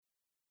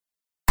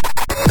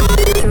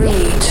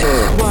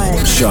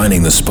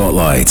shining the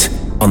spotlight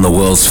on the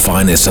world's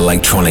finest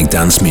electronic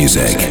dance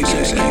music.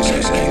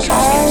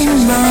 Oh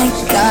my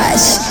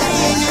gosh.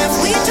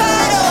 We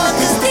tried all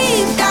this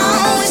deep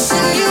down,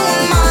 wishing you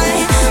were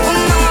mine,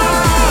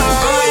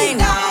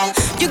 now.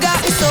 You got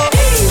me so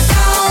deep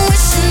down,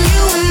 wishing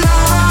you were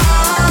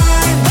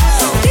mine.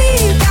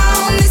 Deep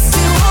down, miss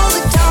you all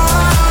the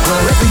time.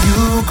 Wherever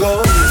you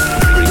go,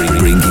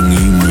 bringing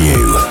you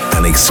new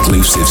and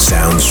exclusive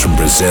sounds from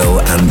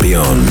Brazil and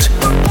beyond.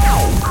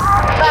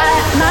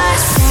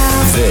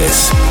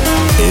 This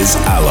is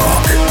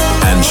Alok,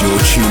 and you're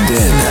tuned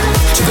in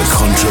to the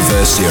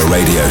Controversia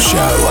Radio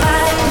Show.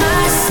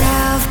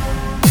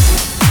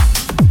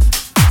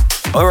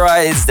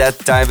 Alright, it's that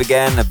time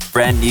again. A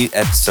brand new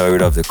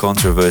episode of the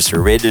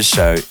Controversia Radio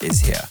Show is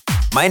here.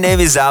 My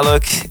name is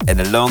Alok, and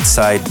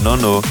alongside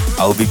Nono,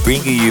 I'll be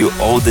bringing you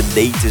all the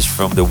latest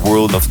from the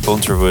world of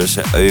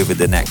Controversia over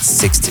the next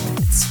 60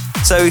 minutes.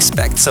 So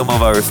expect some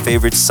of our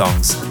favorite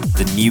songs,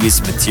 the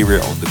newest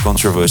material on the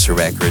Controversia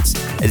Records,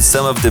 and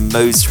some of the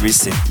most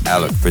recent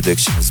Alok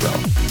production as well.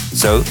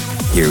 So,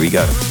 here we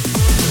go.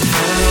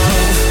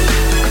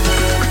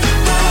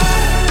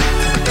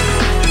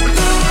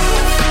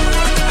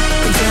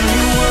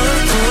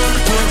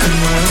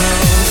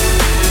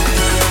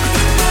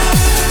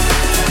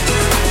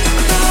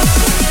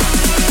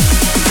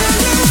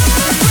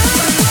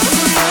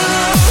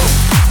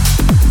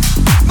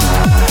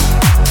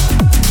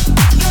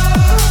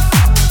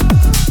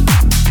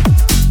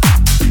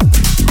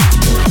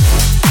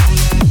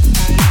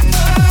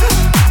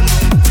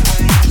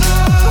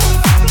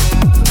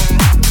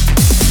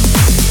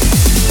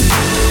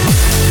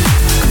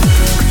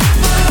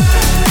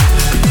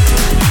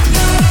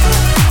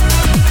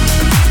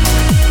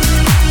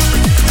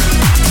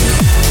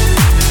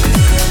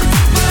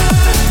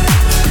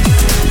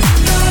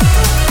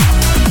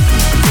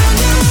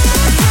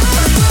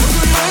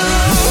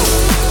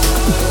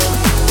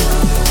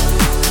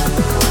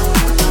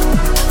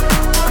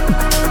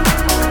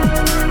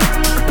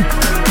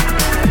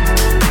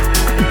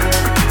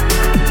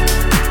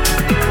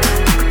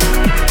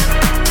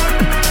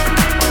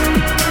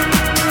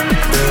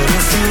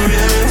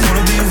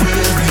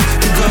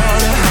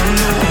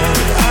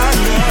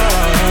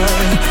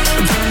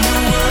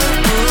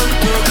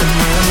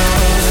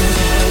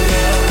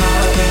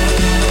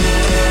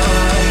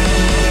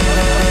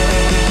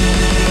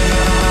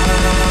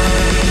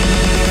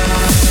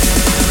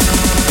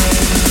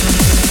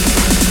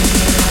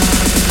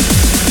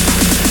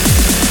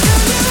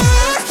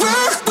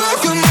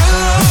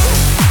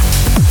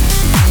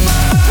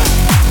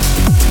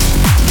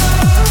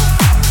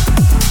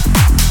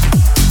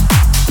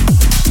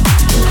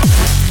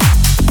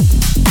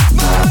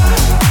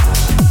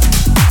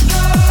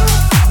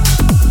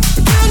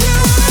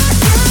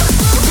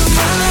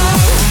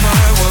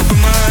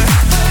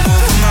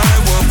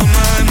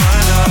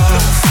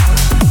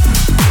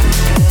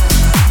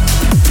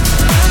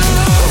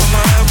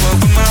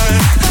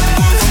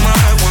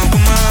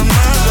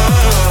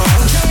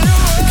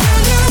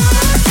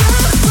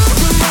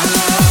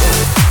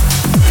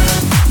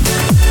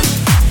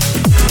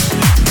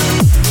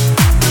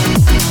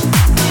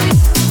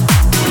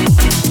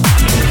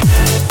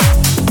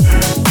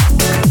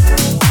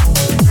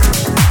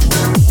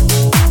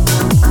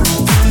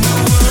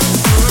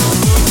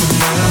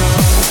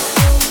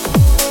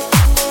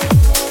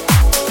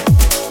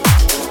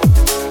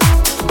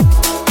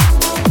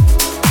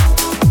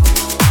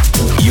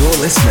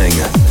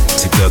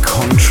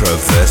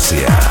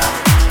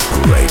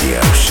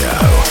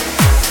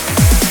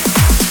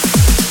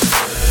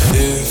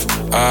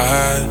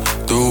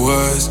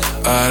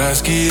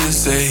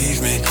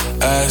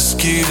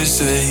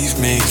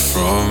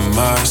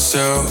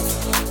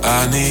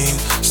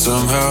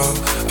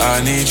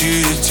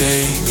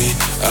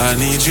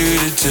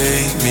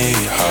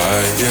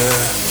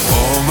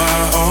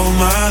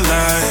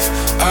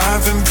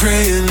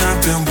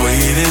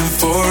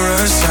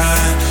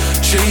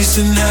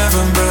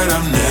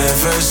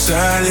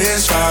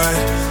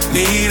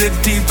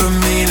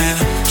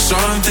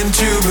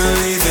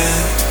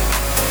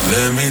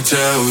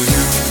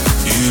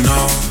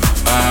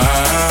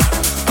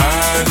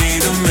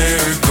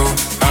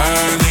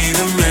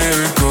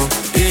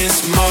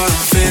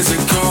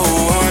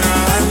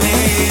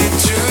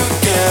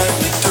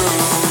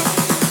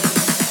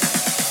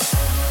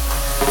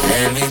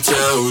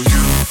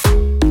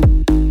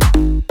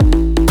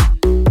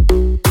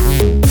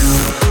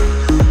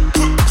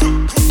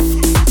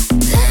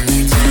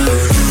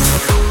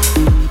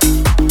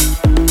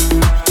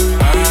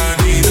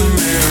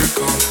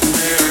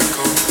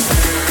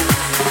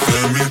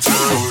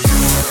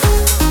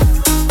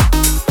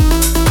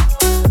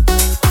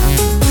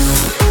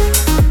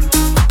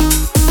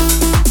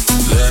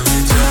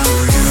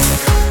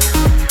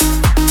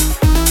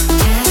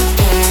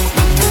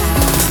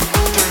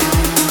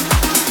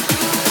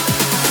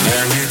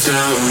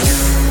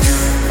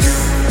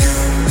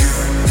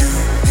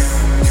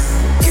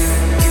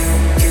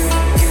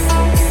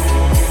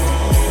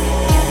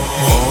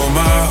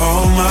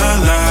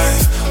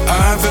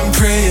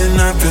 praying,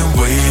 I've been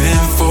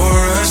waiting for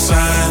a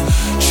sign.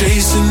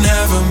 Chasing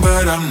heaven,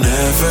 but I'm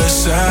never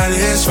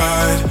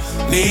satisfied.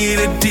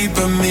 Need a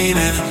deeper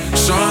meaning,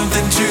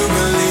 something to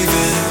believe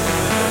in.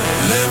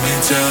 Let me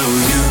tell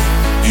you,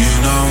 you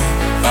know,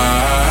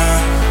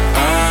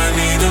 I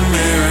need a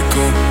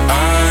miracle.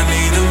 I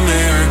need a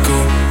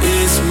miracle.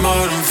 It's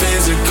more than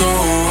physical.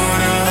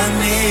 What I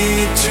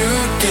need to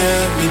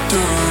get me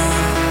through.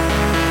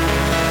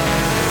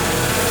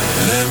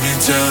 Let me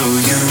tell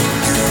you.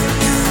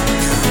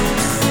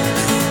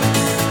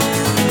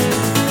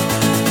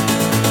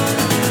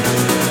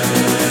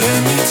 Let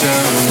me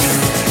tell you.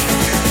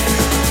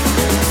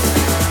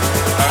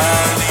 I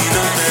need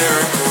a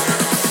miracle.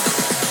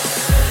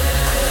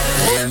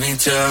 Let me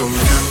tell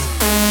you.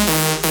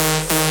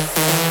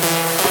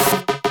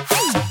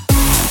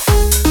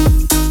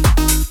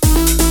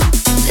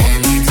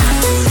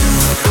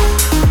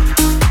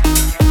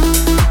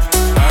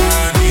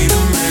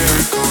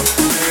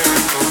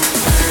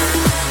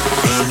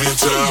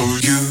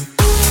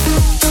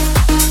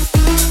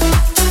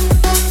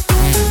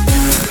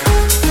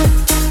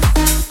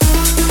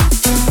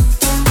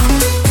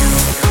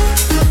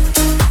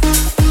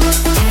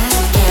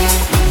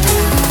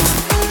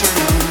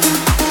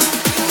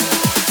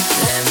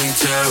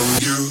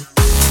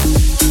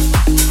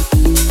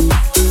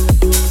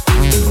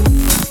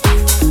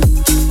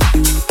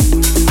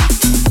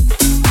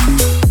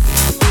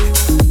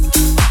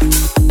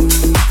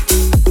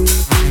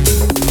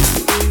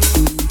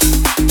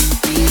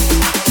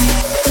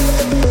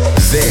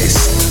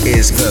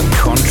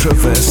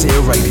 Controversia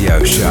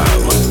Radio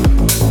Show.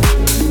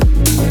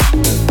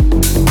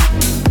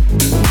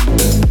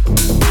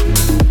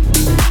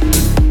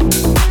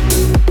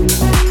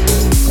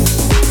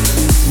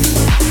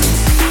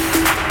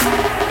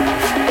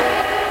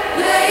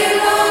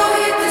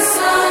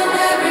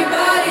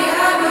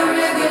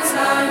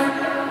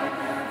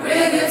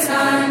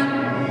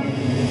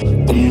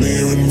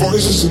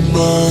 Voices in my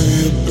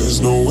head, there's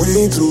no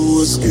way to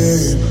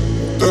escape.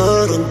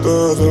 Da da da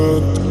da,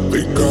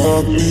 they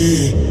got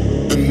me.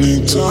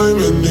 Anytime,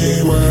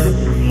 anywhere,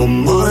 my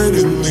mind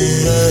in the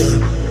air.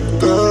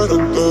 Da da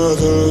da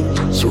da,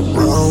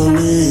 surround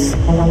me.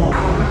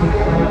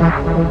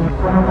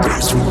 They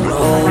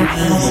surround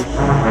me.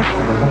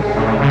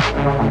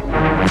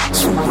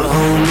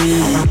 Surround me.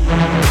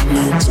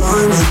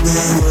 Anytime,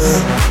 anywhere,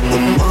 my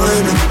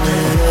mind in the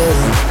air.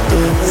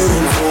 They're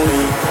waiting for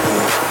me.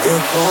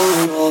 They're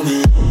calling on me.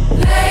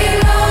 Lay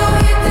low,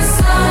 hit the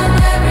sun.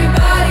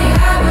 Everybody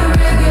have a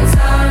real good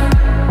time.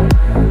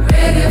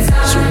 Real good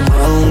time.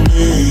 Surround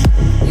me.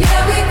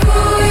 Yeah, we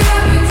cool,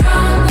 yeah, we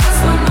drunk.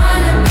 Lost my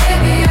mind and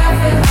baby, I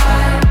feel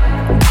high.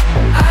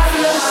 I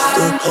feel high.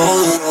 They're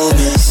calling on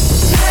me.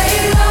 Lay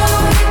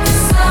low, hit the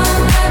sun.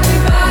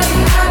 Everybody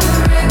have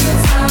a real good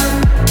time.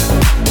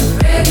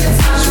 Real good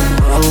time.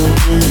 Surround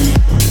me.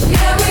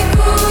 Yeah, we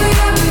cool,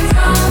 yeah, we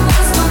drunk.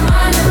 Lost my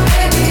mind and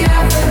baby,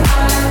 I feel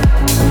high.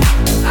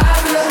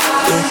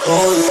 They're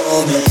calling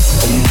on me.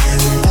 I'm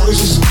hearing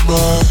voices in my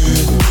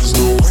head. There's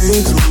no way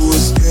to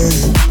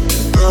escape.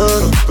 Da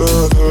da da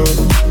da.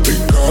 They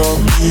got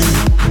me.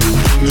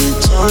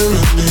 Anytime,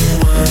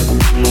 anywhere.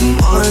 My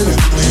mind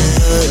in the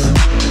air.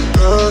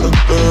 Da da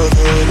da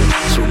da.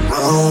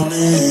 Surround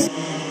me.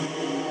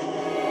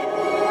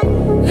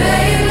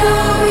 Lay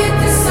low, hit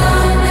the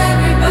sun.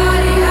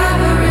 Everybody have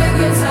a real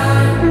good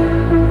time.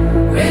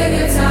 Real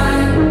good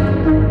time.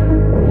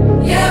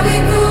 Yeah, we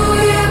cool,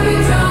 yeah, we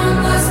drunk.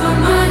 Lost my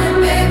mind and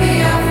baby,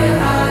 I feel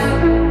high.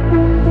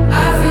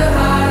 I feel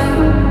high.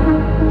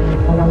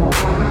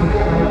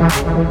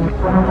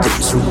 They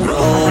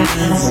surround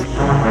me.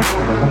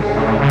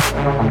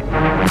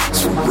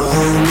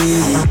 Surround me.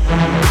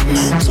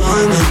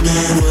 Anytime,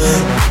 anywhere.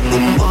 My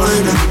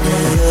mind in the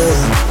air.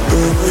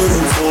 They're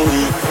waiting for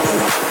me.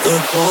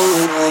 They're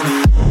calling on me.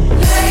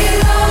 Lay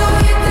low,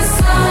 hit the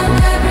sun.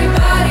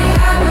 Everybody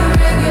have a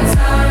real good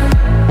time.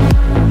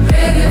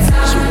 Real good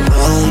time.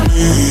 Surround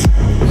me.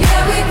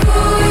 Yeah, we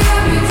cool,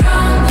 yeah, we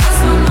drunk.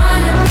 Lost my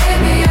mind and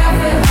baby, I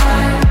feel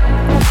high.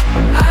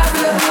 I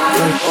feel high.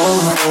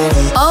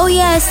 Oh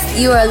yes,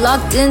 you are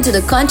locked into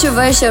the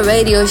Controversial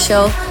Radio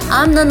Show.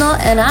 I'm Nono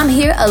and I'm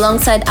here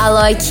alongside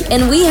Alok,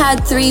 and we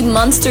had 3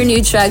 monster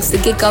new tracks to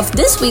kick off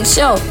this week's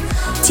show.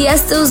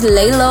 Tiesto's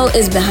Lay Low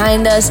is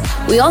behind us.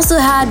 We also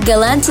had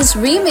Galantis'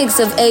 remix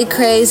of A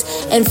Craze,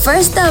 and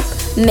first up,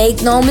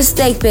 Make No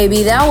Mistake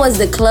Baby. That was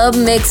the club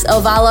mix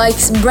of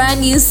Alok's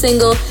brand new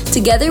single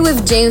together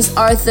with James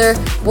Arthur,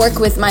 Work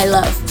With My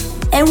Love.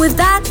 And with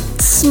that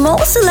small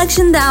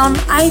selection down,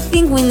 I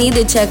think we need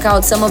to check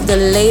out some of the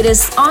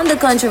latest on the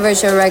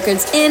Controversial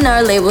records in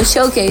our label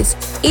showcase.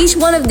 Each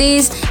one of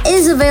these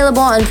is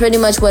available on pretty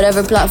much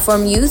whatever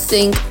platform you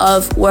think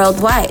of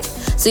worldwide,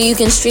 so you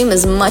can stream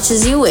as much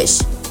as you wish.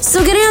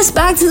 So getting us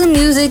back to the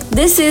music,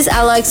 this is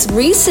Alok's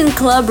recent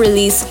club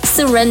release,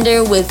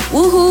 Surrender with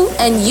Woohoo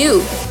and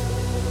You.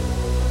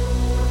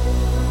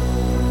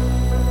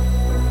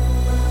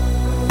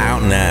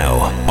 Out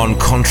now on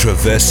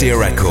Controversia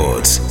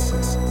Records.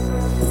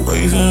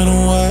 Waving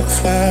a white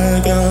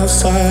flag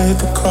outside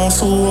the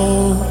castle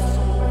wall.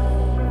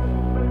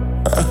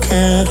 I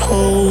can't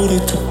hold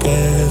it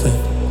together.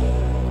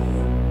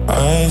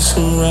 I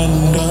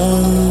surrender.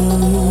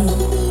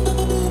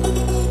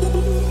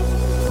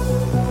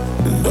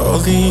 And all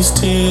these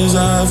tears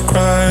I've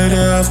cried,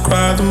 yeah, I've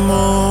cried them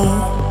all.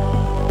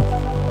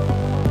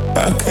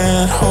 I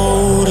can't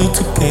hold it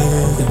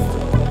together.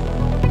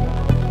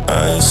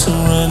 I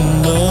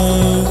surrender.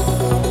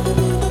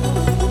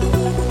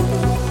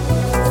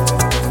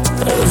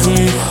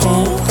 Every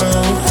hope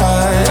held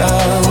high,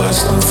 I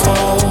watch them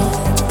fall.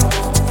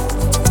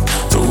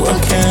 No, I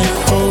can't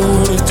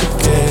hold it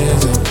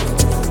together.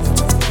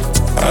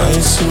 I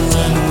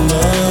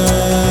surrender.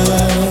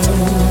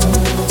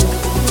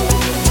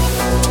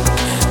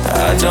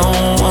 I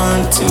don't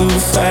want to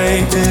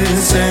fight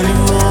this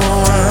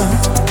anymore.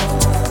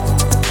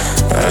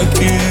 I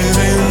give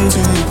in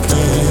to the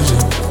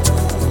pleasure.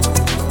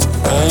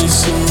 I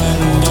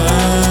surrender.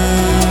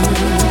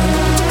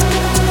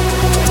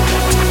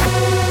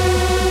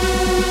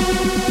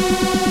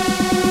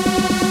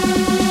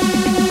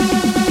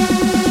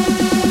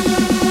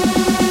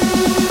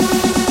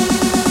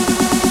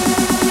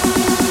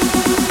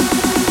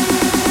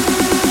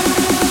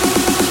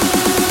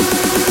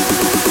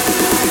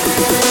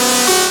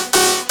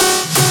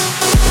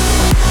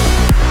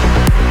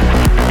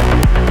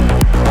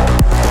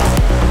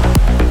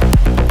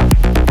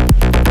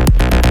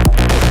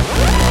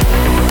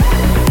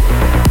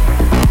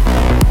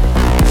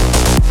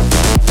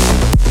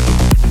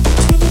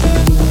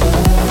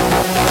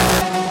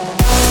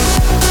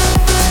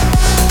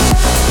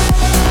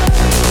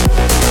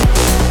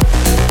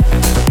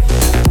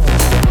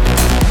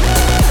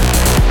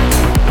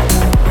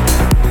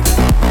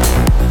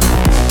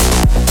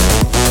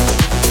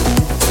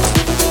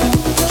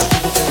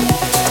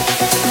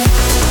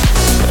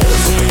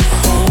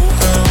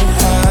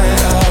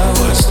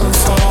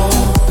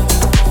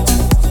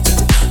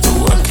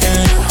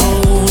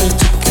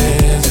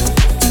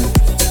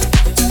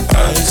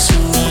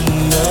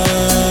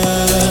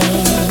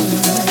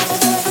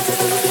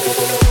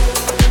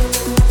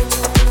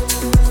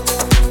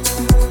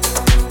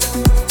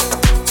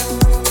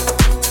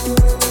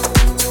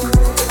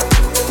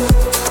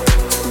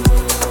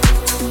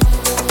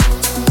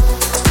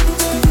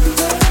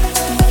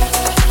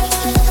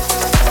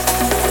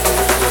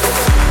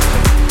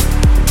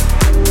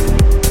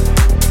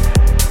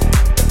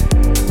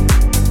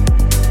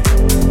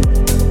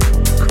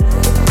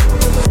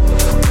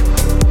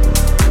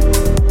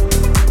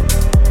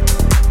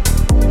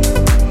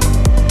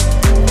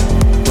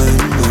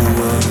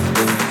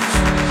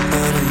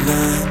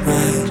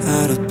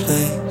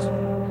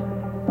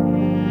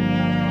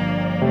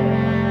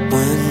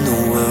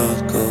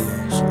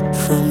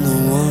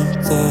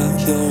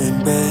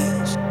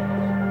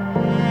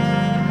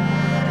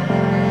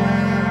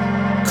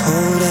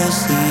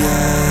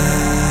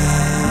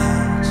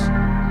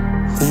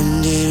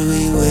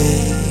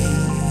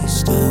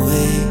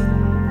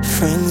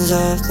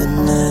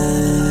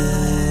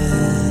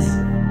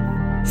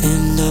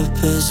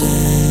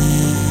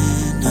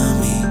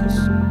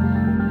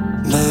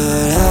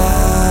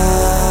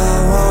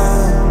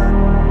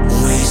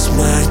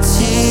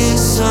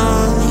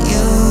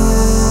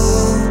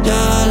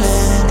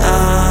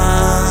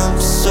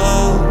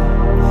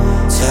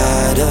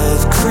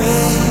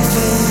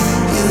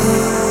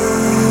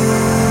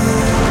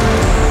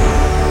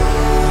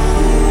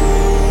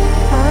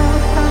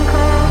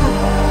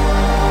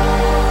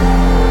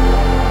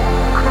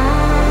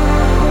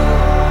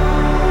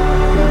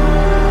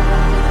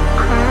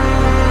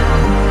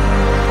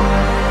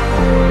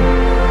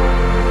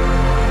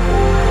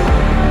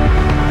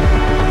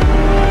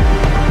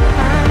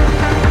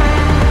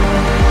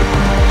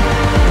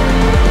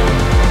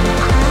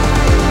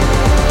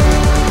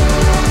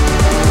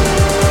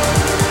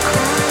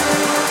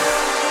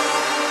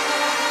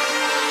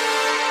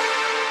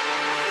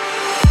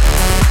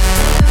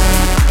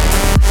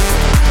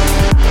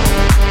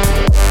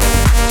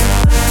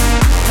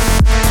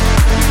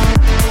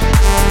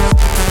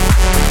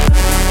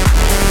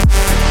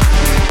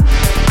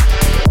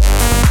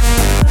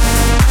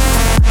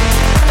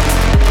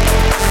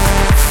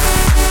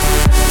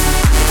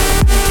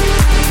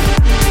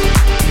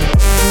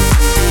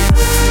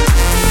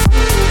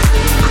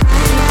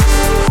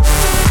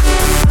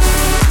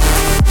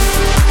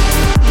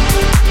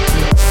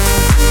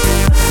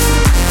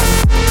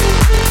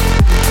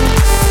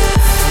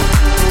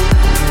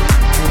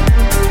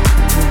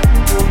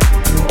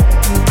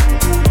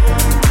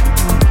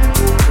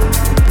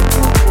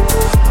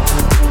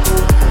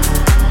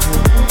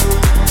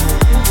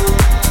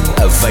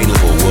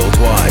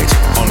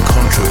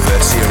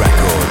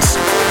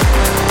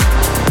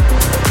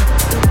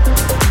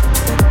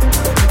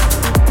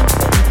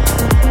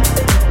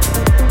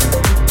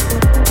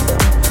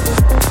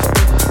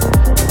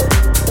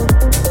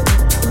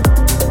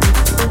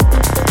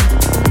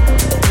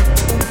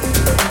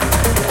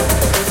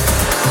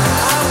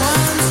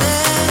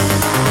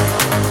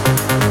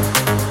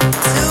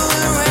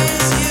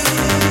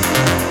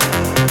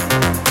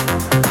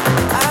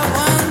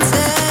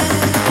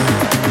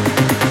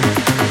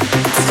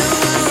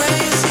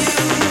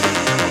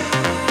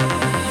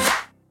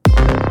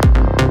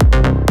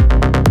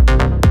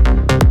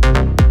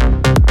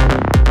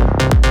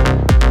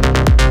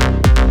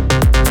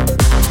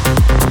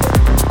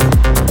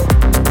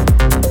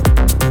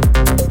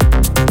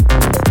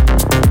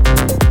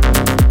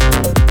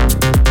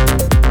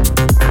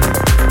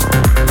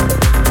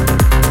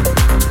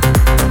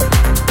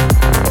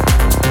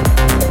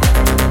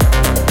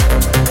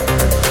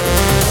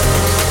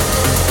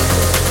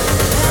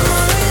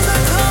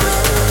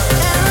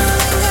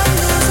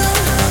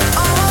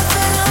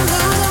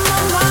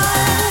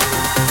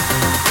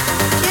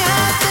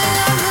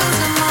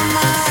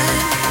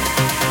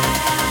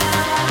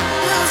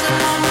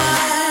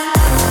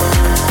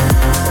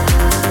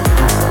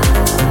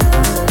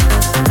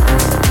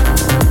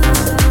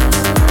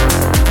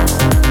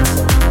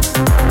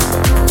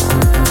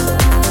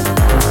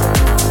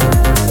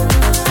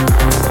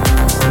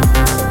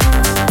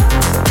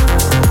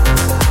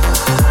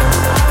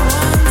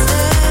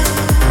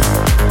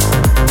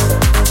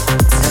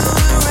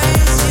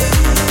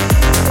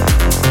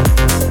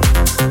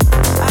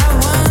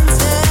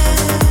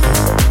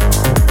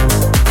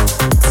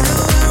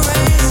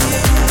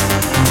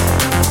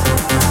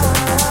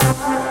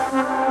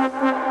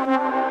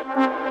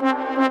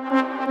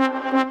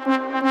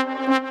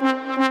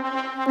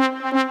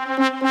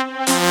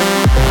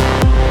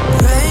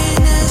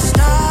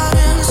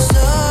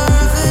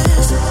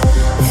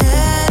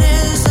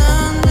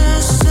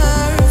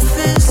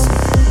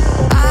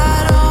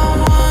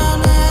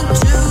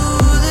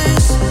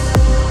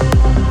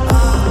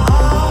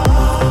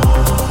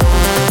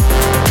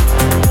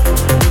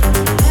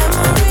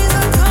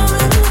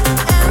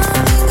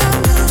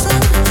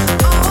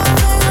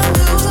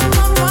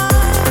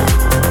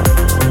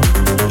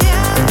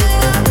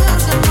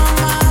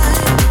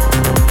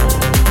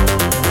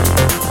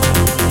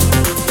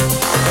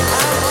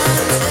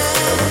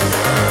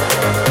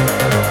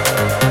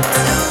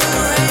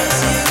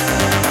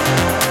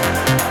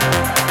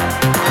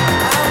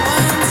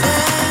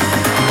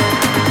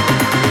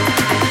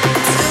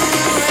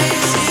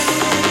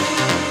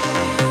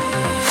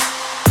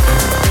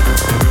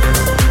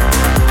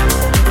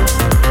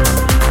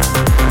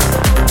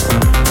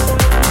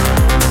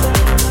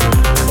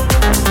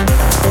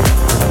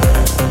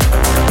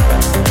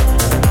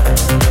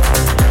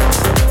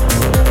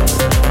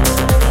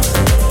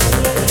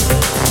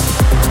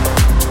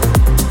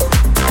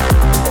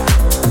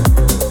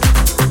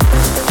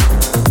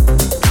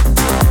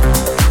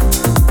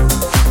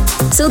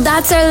 So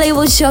that's our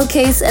label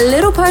showcase, a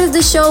little part of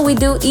the show we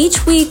do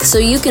each week so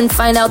you can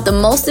find out the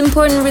most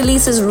important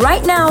releases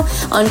right now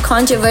on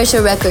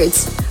Controversial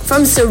Records.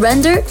 From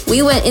Surrender,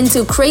 we went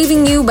into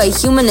Craving You by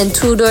Human and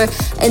Tudor,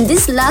 and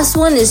this last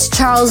one is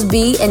Charles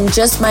B and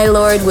Just My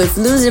Lord with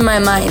Losing My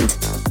Mind.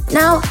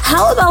 Now,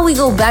 how about we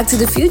go back to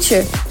the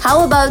future?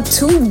 How about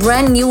 2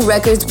 brand new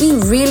records we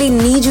really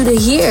need you to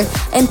hear,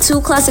 and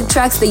 2 classic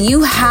tracks that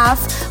you have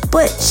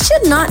but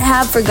should not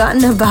have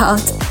forgotten about?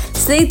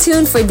 Stay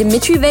tuned for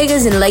Dimitri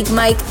Vegas and Like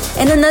Mike,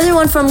 and another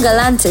one from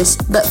Galantis.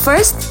 But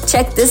first,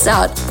 check this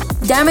out.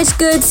 Damaged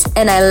Goods,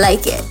 and I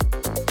Like It.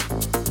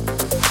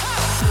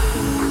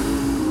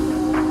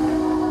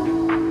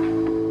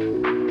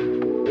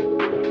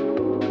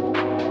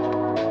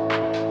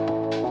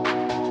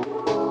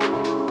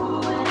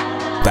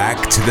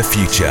 Back to the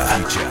Future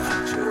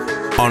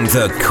on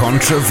the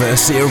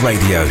Controversia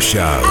Radio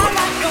Show.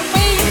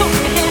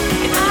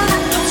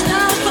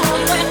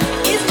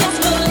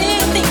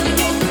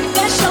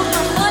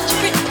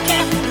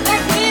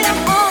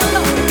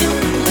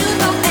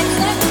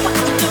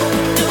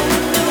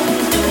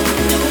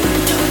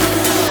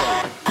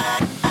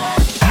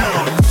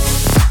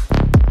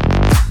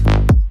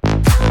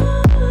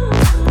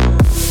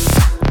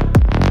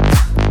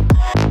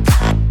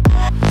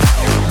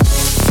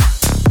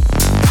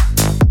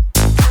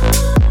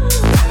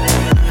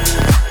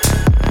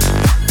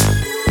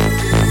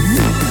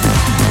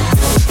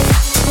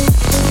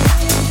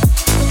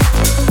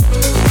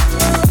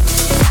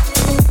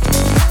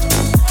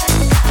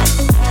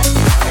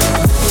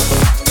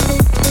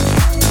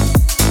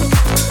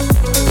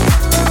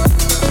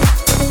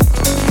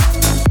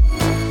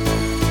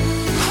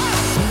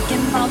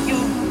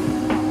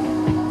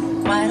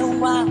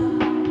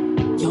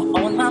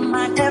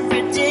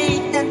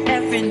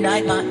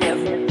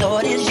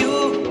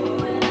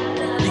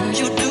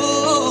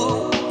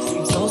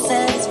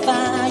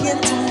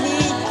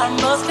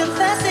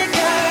 Inside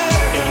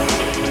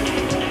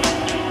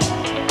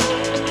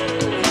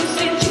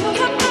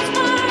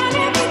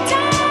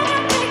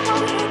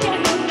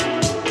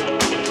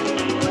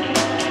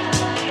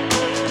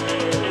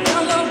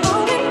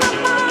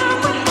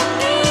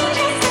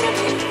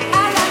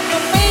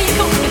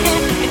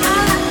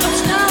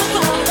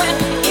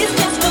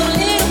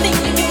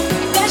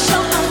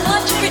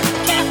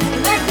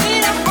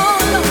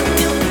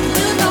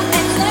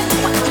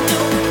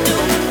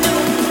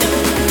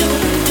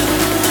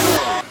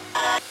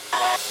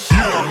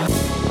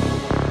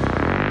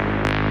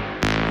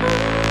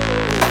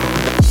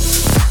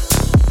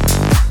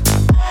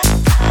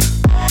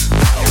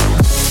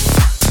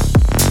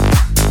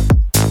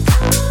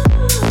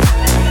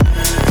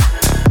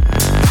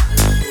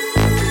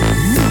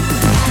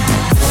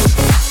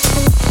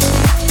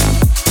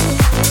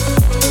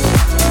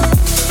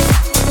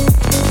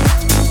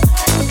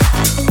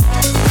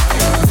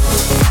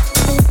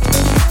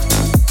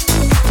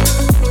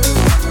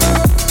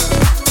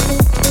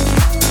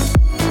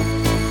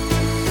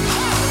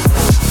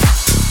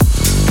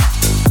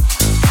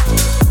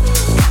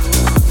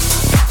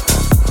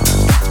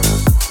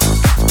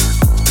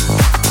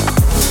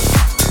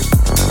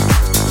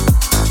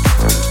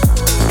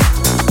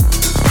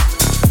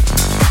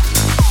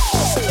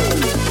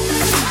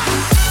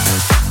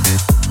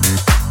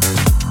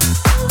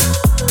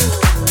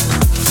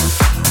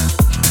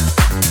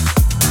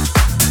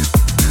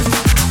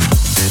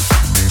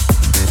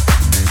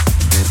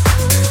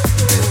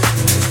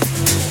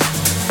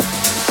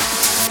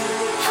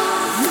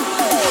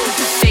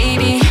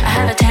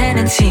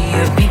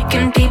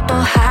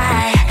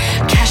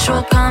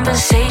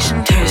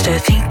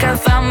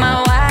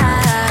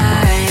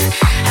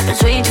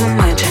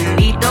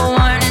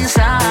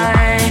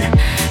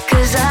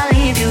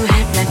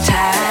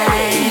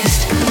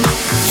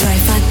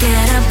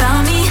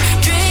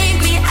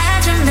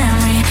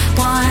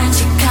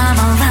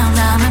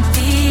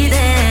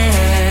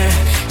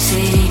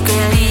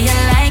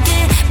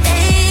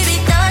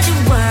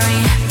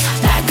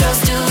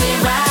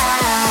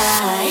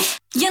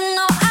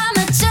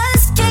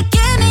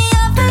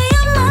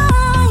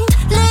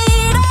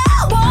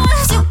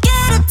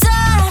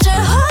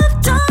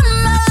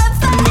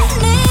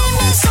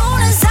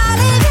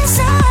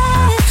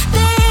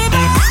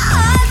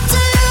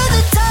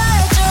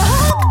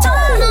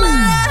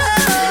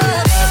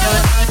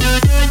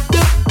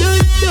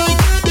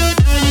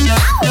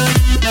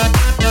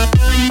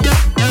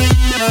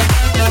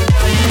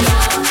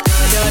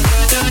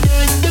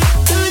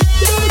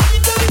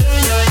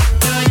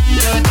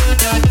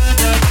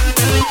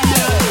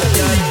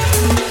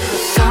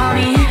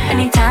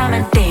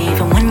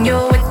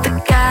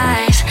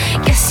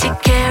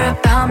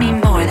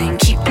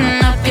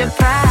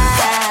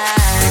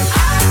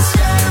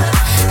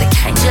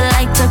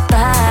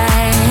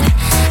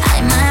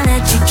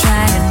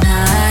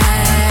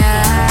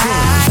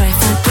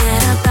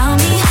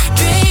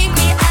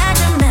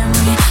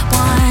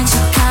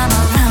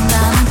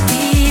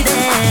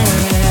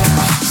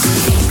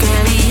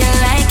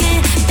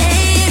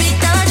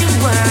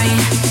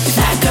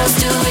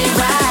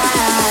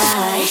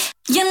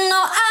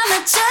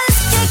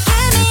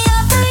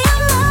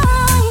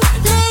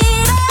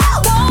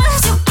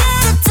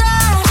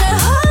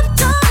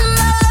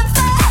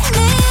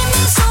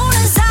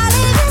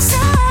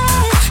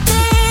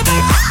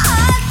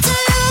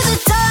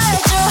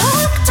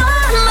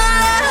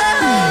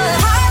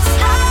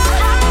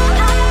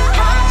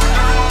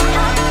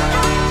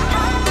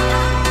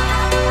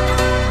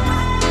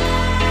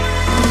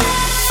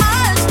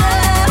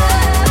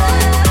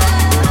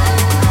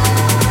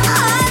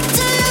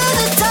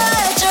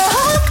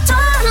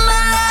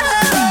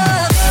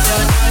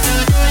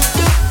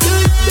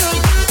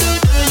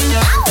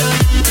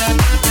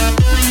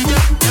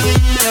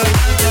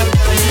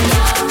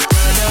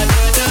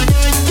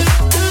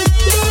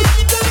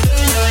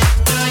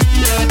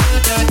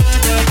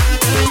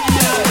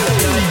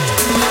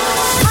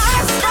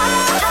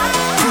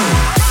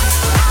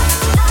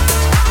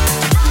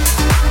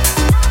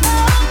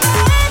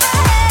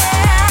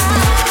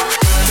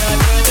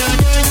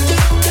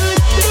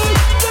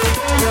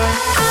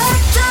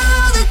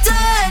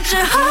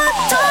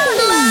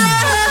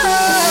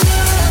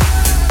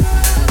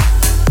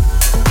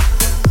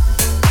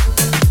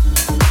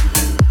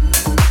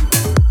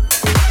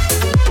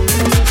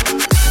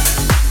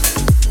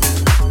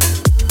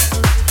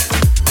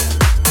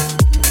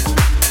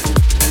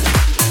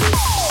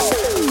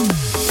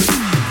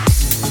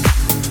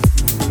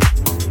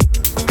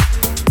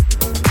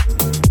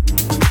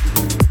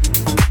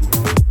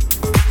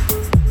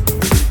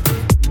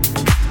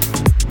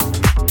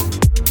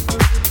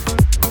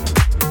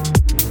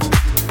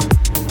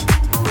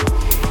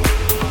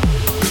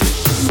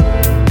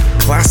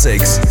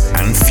classics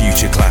and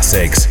future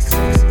classics.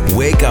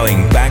 We're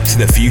going back to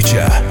the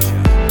future.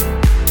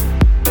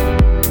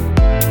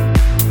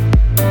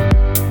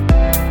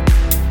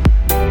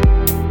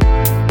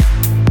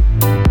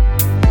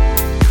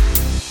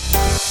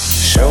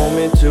 Show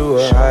me to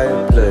a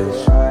higher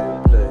place.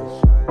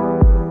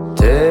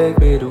 Take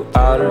me to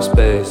outer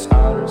space.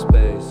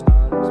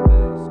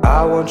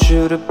 I want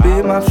you to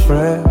be my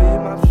friend.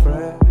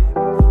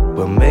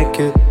 We'll make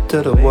it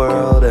till the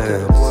world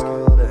ends.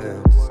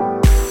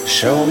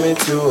 Show me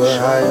to a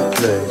higher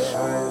place.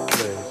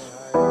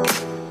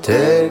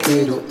 Take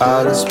me to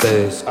outer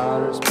space.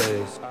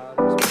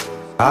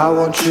 I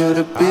want you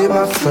to be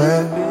my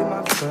friend.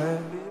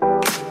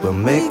 We'll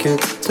make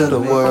it till the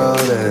world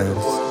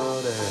ends.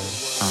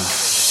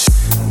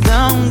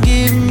 Don't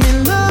give me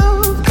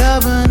love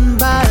governed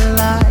by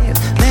life,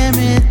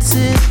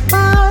 limited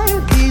by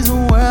these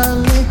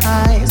worldly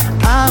highs.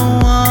 I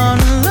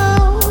want a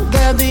love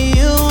that the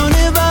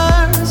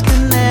universe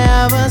can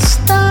never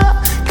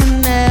stop,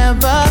 can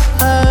never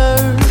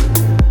hurt.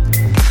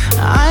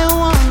 I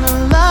want a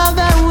love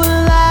that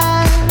will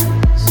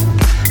last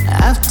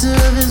after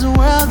this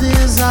world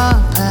is our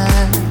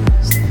past.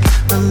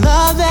 A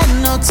love that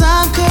no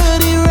time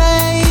could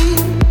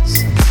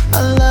erase.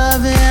 A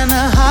love in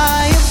a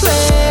higher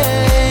place.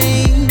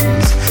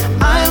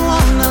 I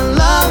want a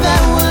love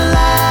that will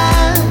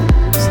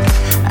last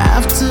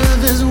after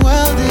this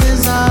world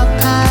is our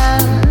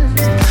past.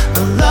 A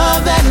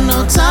love that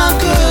no time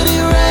could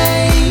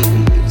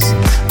erase.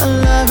 A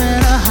love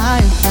in a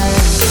higher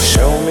place.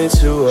 Show me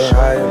to a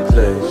higher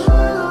place.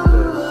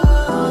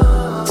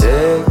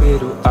 Take me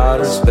to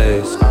outer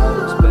space.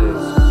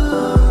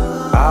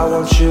 I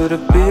want you to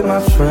be my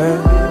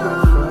friend.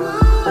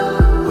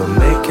 We'll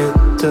make it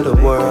till the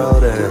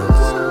world ends.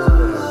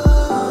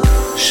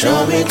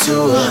 Show me to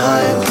a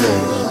higher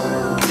place.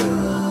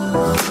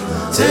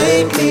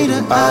 Take me to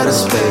outer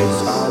space.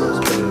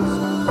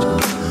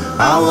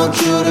 I want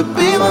you to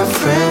be my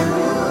friend.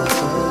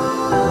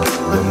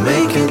 We'll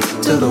make it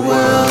till the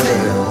world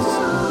ends.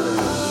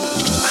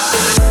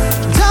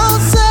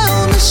 Don't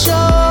sell me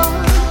short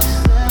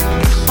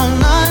on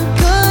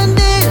unconditional.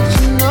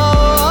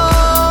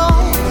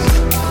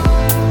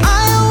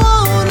 I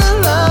want a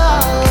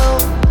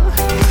love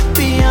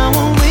beyond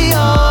what we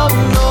all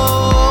know.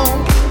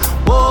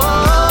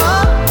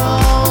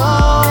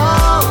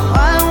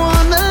 I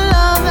want a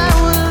love that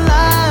will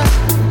last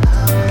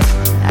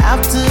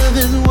after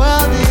this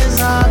world is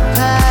our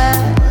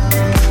past.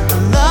 A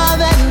love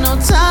that no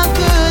time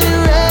could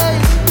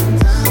erase.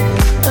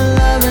 A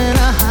love in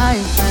a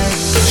higher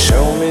place.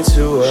 Show me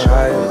to a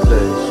higher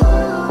place.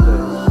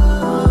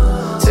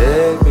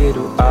 Take me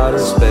to outer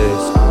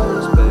space.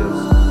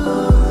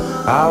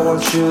 I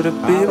want you to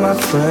be my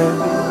friend.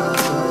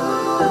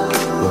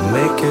 We'll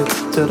make it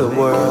till the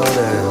world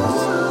ends.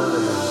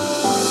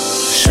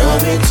 Show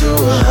me to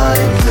a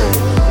higher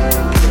place.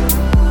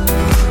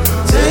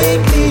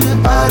 Take me to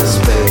outer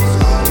space.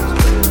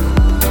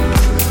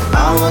 I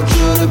want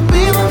you to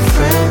be my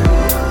friend.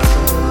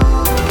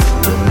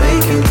 We'll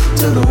make it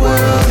till the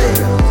world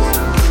ends.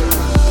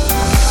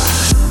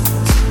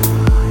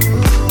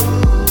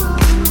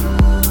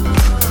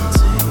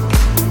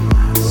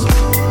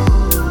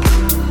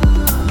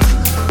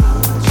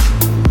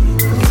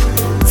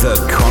 The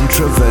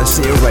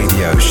Controversia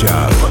Radio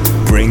Show,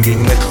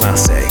 bringing the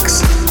classics.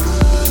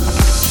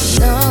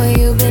 Know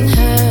you've been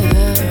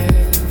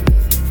hurt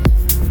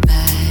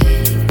by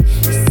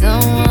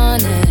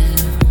someone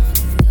else.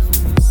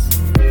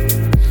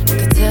 I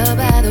could tell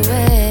by the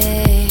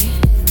way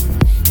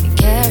you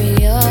carry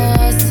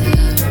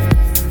yourself.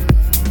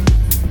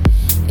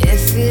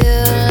 If you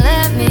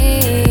let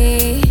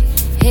me,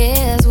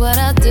 here's what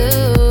I'll do.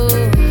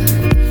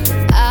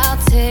 I'll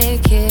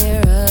take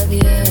care of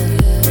you.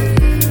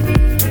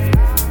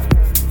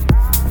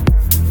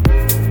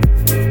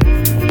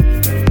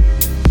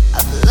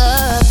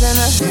 And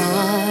I've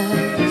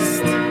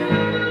lost.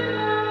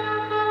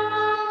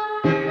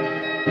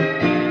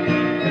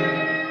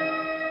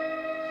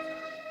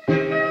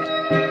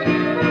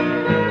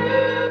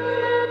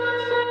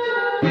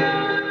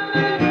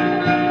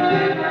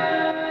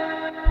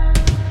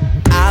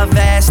 I've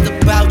asked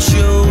about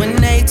you and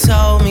they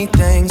told me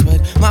things,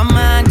 but my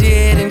mind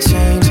didn't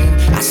change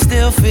and I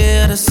still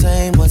feel the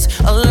same. What's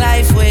a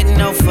life with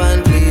no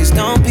fun? Please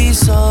don't be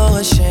so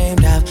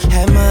ashamed. I've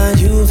had mine,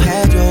 you've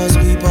had yours,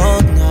 we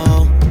both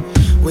know.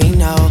 We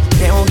know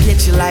they won't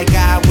get you like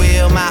I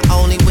will. My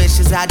only wish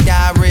is I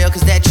die real,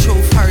 cause that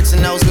truth hurts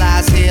and those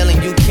lies heal.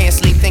 And you can't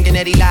sleep thinking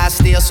that he lies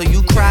still, so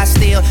you cry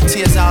still.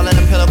 Tears all in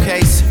a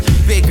pillowcase.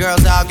 Big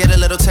girls all get a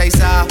little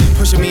taste out,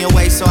 pushing me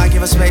away so I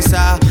give her space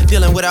out.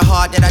 Dealing with a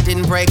heart that I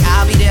didn't break.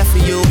 I'll be there for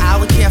you, I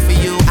would care for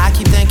you. I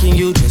keep thinking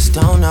you just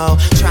don't know.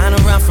 Trying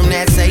to run from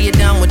that, say you're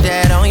done with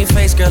that. On your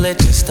face, girl, it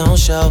just don't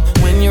show.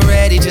 When you're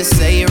ready, just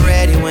say you're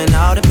ready. When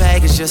all the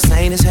baggage just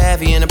ain't as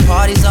heavy and the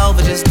party's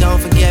over, just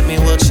don't forget me.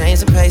 We'll change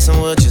the pace and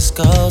we'll just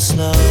go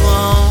slow. You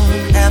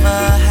won't ever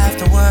have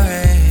to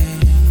worry.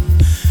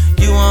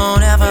 You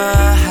won't ever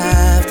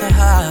have to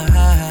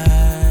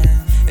hide.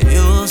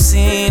 You've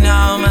seen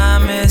all my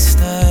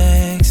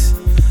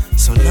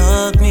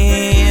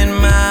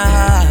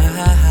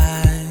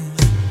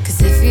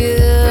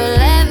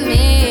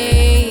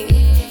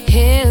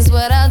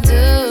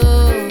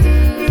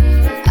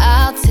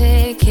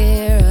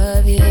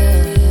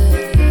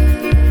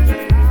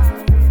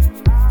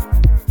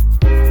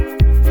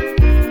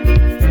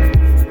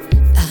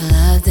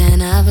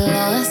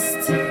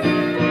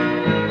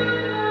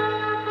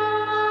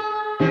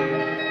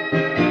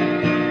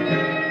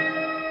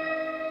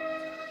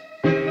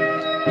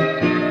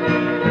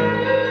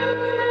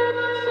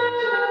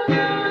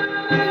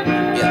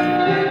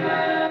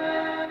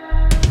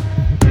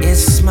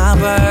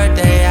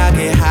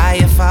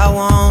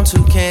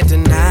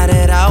deny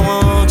that I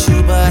want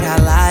you, but I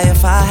lie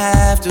if I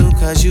have to.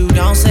 Cause you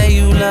don't say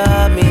you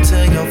love me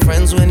to your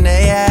friends when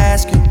they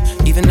ask you,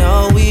 even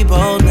though we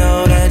both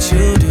know that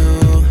you do.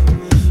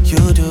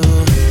 You do.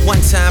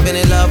 One time, been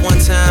in love one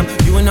time.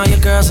 You and all your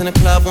girls in the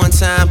club one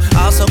time.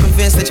 Also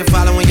convinced that you're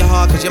following your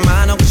heart, cause your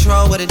mind don't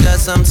control what it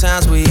does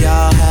sometimes. We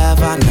all have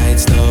our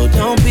nights though.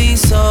 Don't be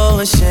so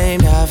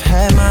ashamed. I've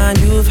had mine,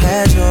 you've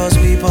had yours.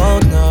 We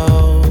both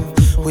know,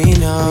 we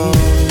know.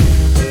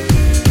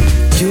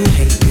 You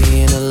hate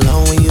being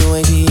alone when you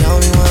ain't the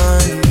only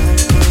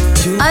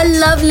one. A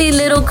lovely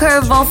little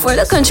curveball for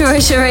the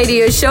Controversial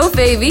Radio Show,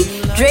 baby.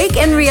 Drake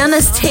and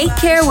Rihanna's Take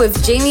Care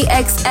with Jamie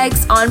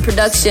XX on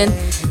production.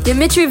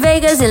 Dimitri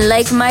Vegas and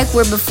Like Mike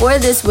were before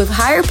this with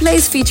Higher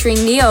Place featuring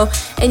Neo.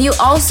 And you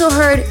also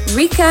heard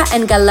Rika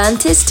and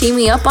Galantis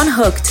teaming up on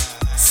Hooked.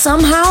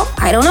 Somehow,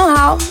 I don't know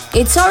how,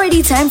 it's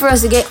already time for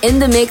us to get in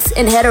the mix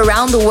and head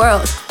around the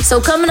world. So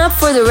coming up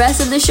for the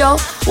rest of the show,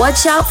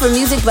 watch out for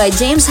music by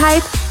James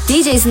Hype,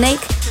 DJ Snake,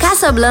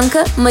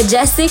 Casablanca,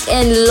 Majestic,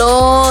 and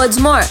loads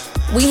more.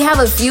 We have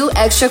a few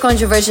extra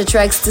controversial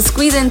tracks to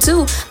squeeze in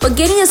too, but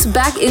getting us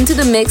back into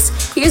the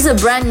mix, here's a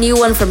brand new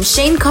one from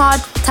Shane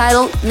Codd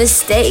titled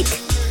Mistake.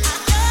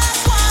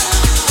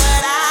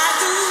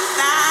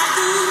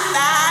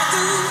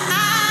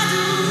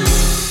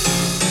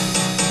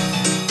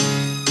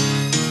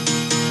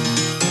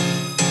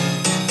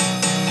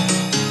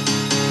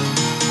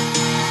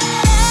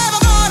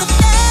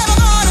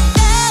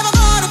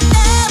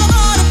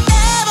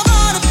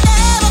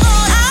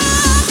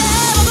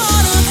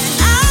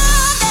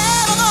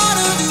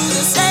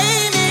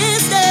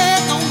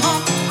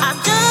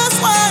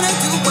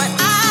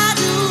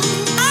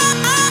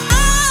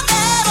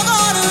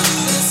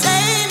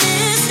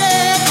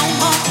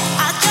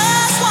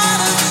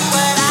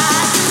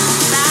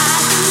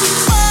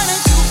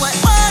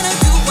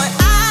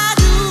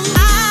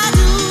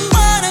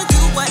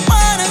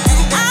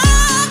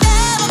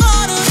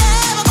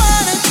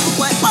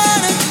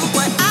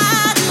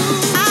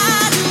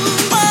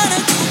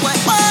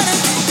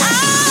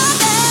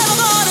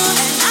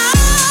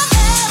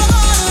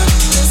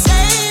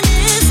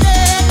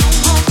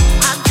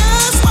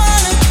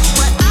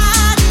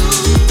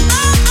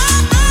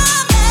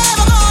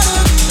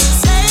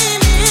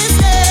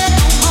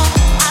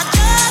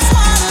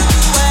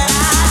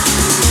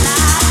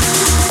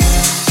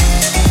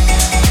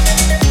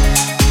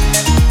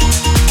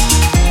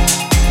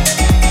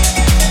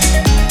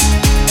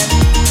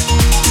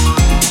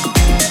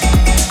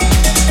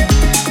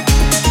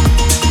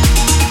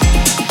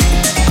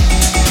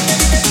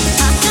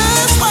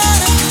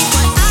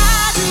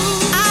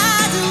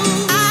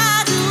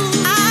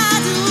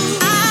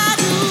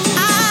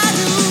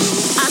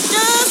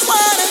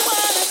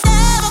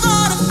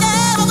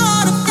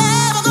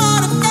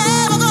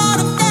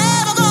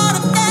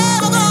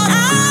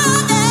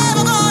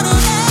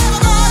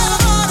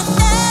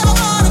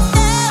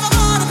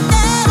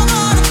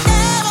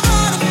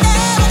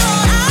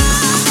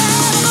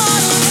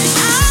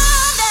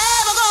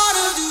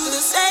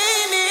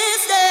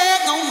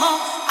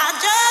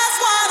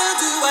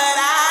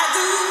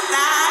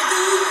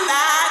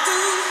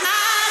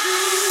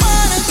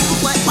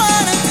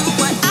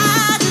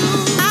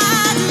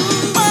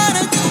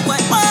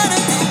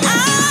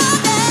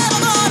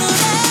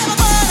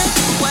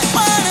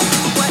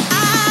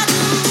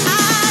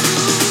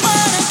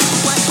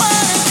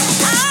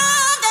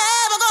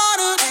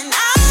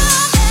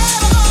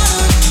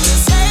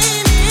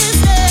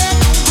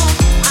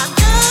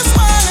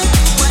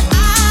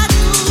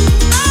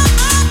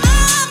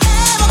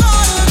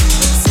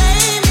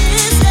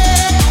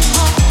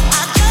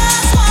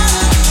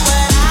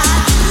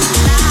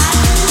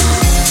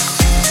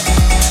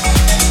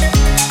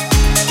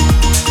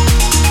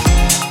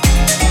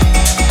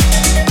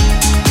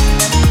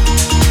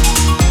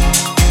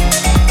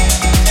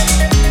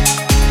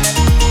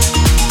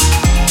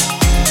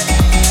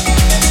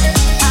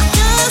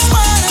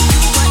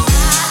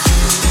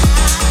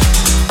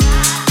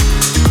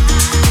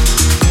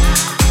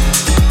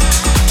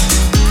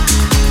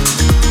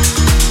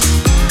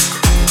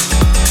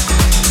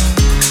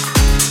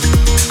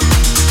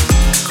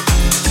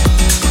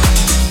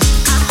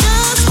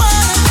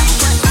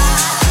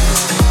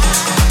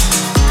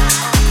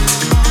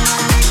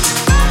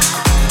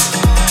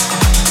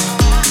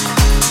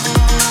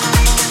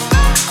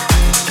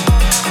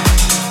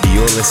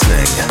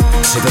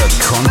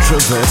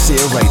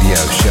 Controversia Radio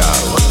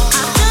Show.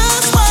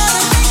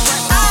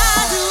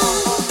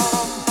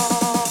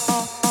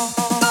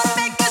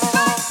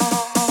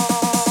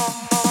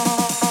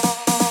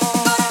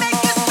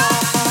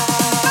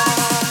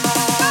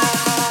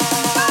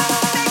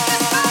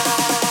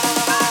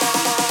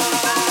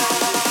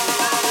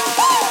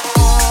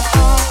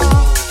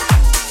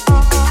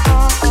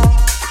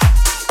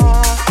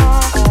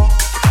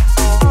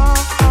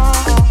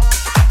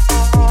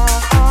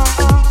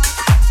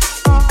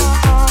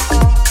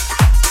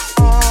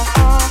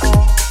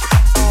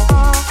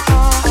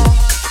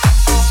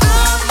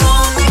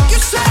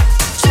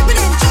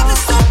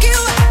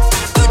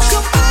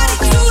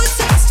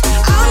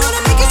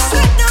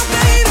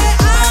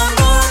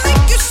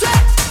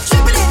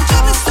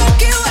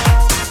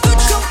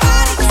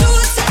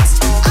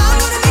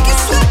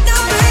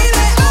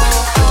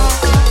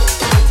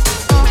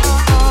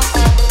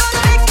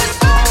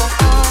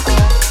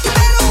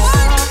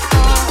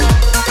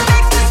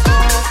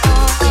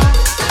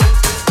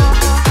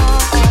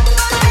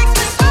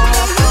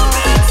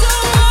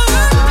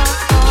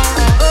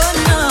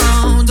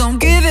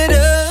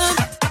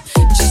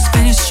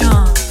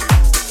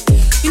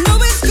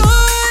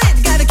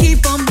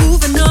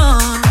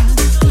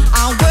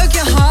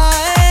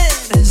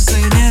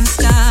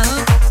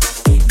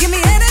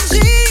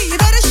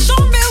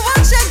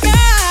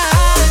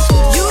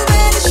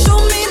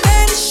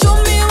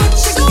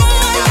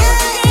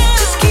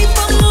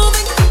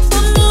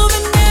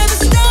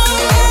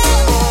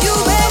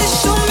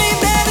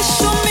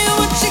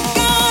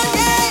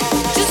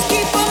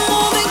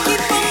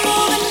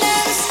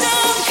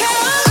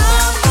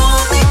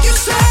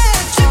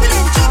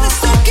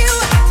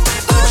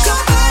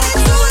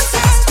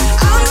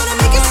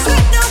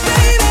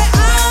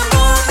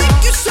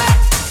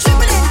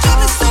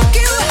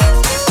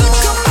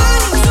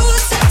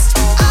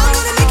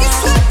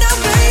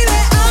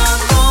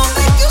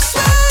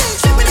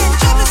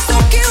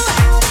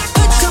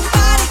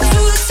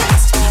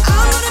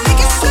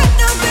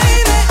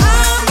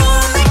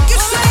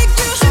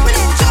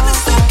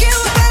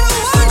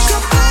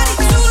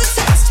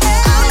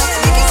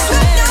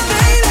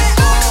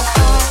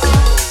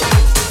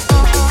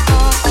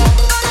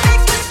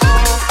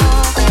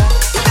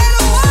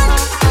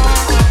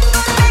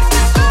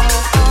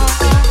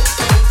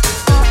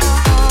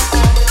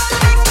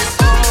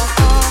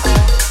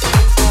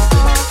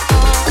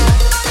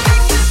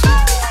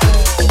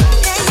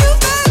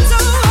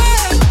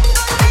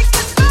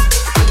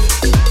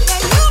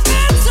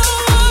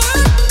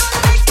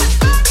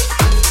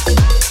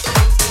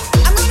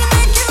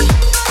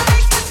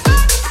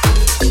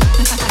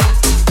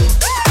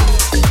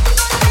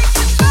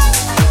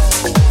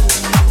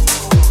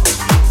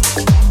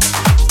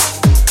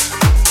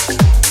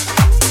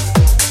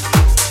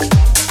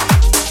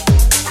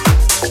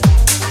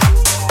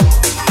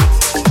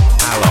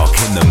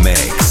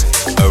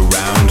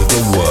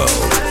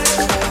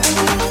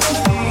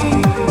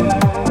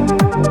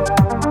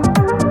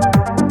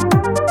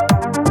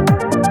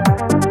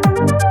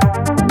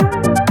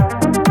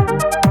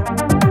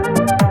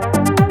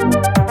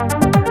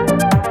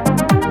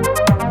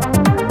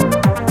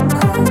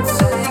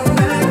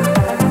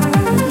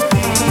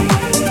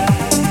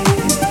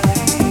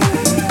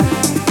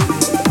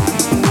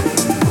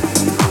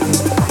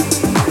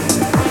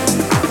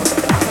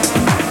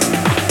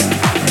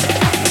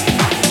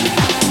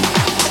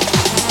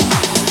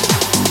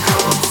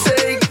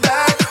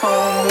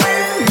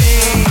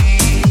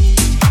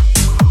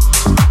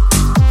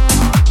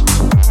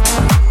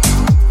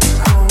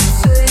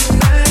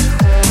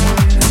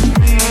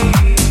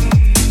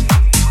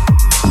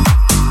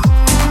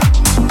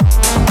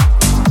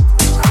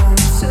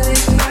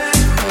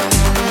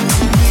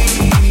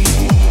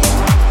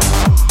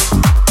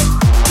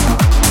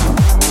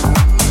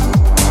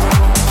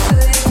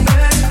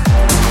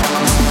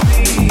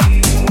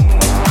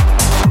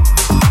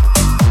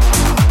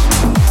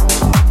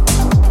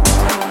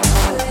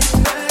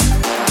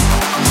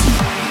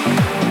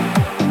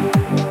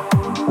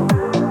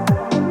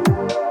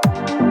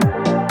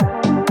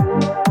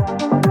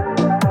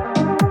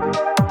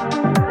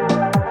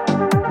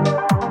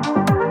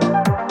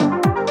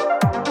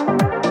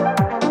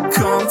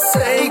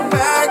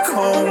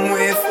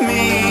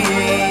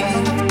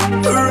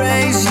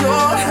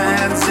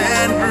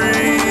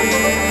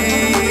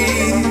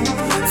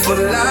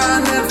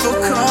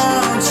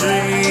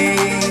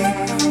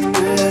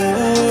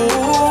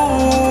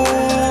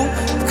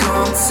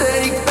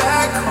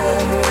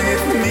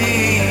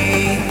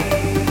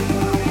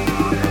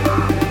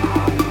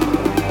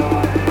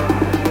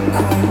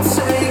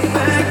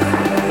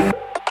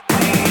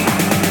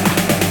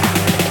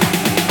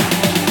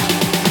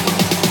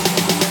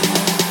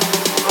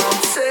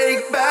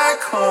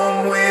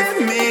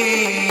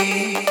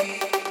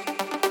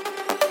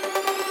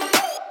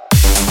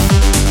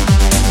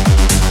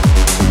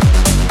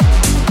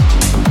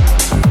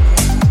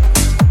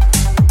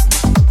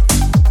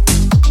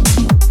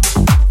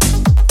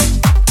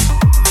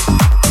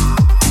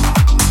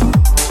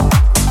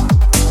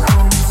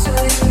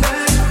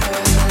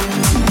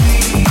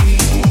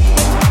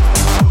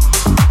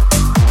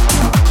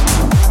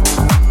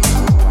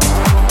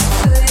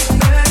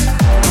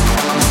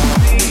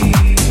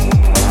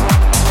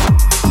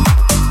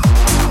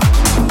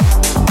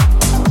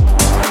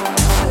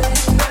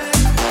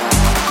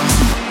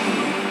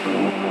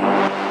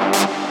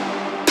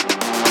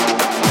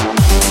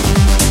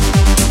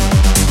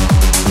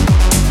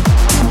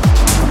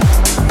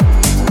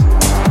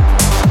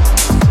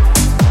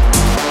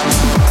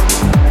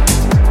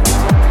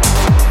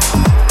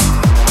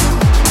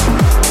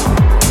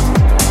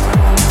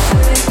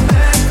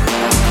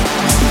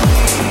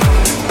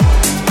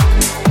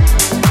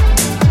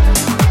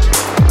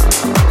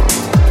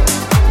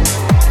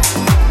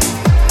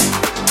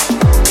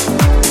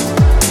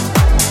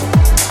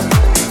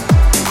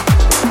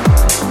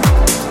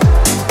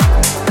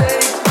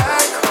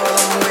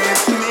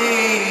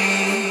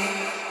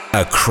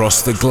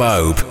 across the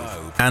globe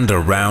and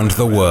around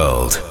the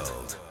world.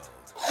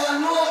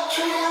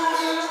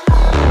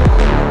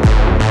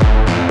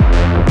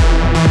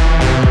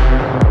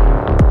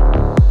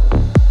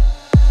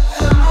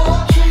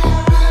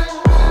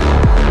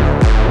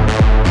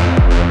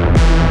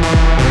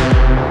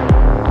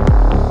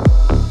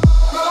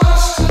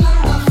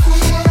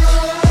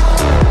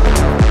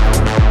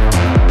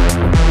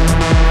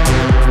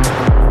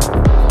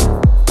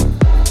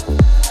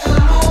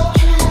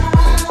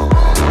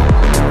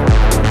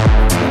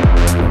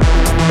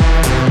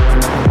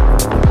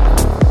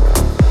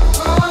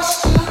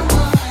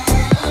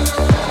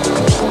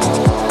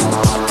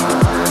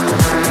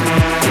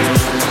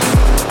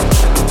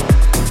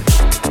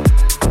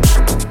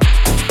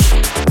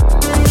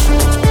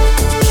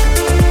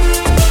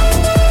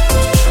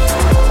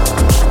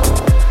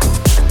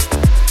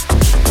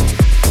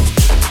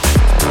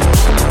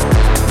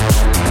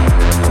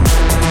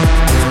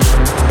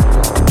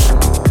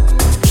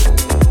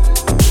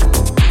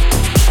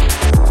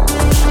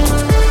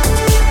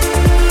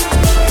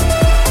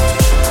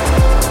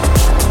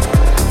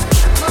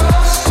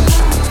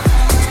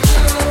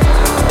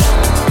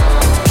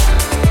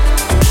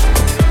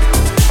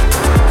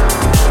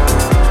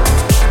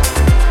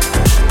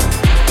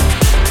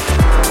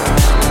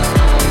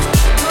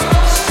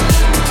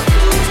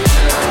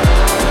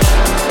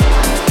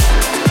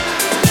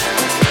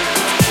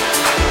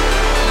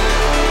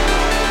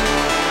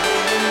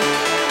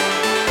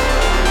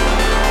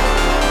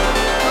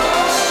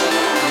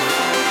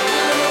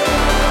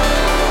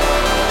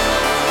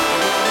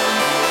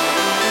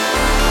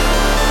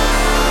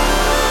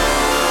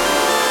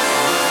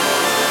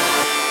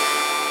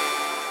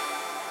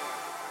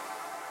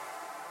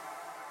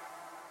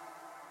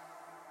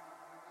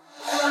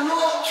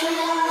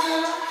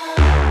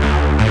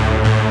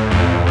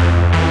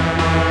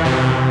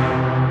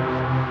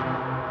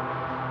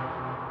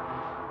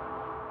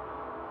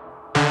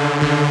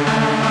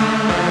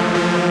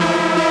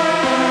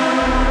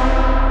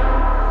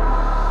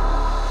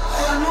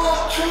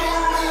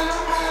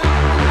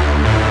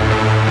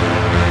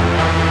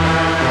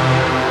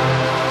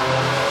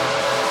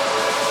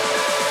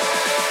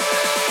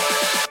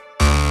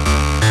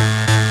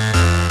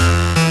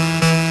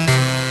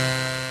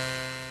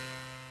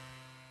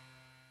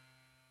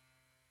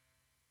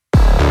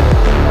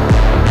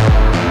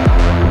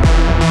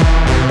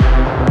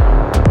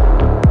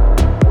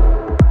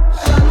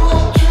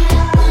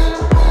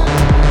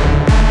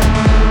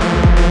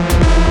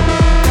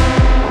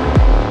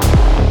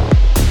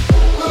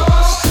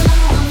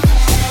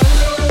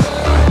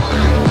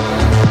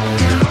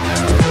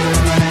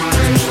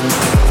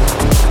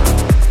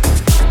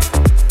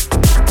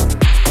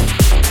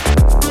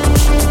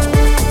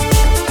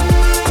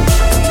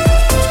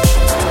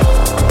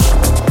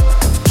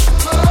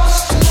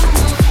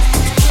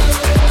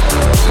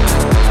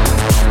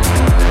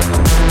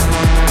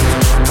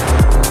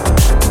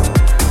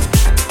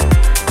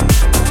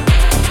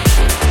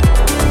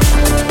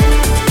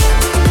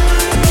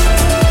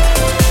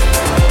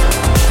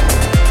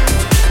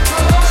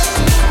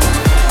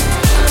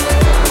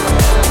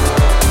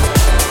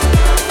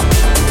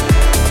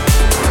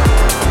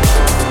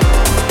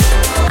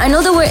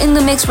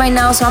 Right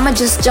now, so I'ma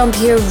just jump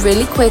here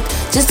really quick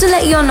just to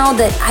let you all know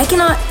that I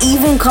cannot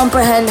even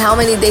comprehend how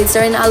many dates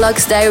are in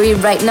Alok's diary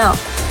right now.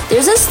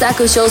 There's a stack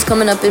of shows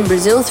coming up in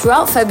Brazil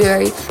throughout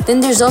February.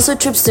 Then there's also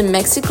trips to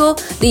Mexico,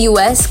 the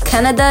US,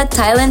 Canada,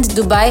 Thailand,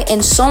 Dubai,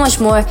 and so much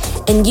more.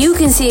 And you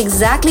can see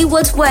exactly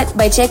what's what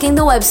by checking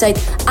the website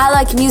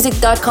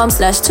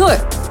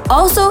alikemusic.com/tour.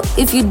 Also,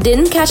 if you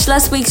didn't catch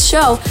last week's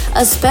show,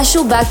 a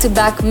special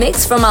back-to-back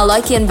mix from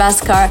Alaki and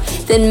Bhaskar,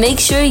 then make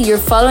sure you're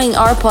following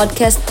our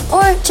podcast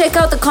or check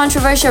out the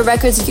Controversial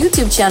Records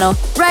YouTube channel.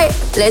 Right,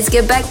 let's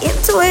get back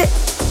into it.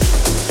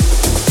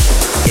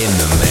 In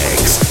the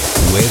mix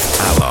with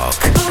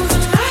Alok.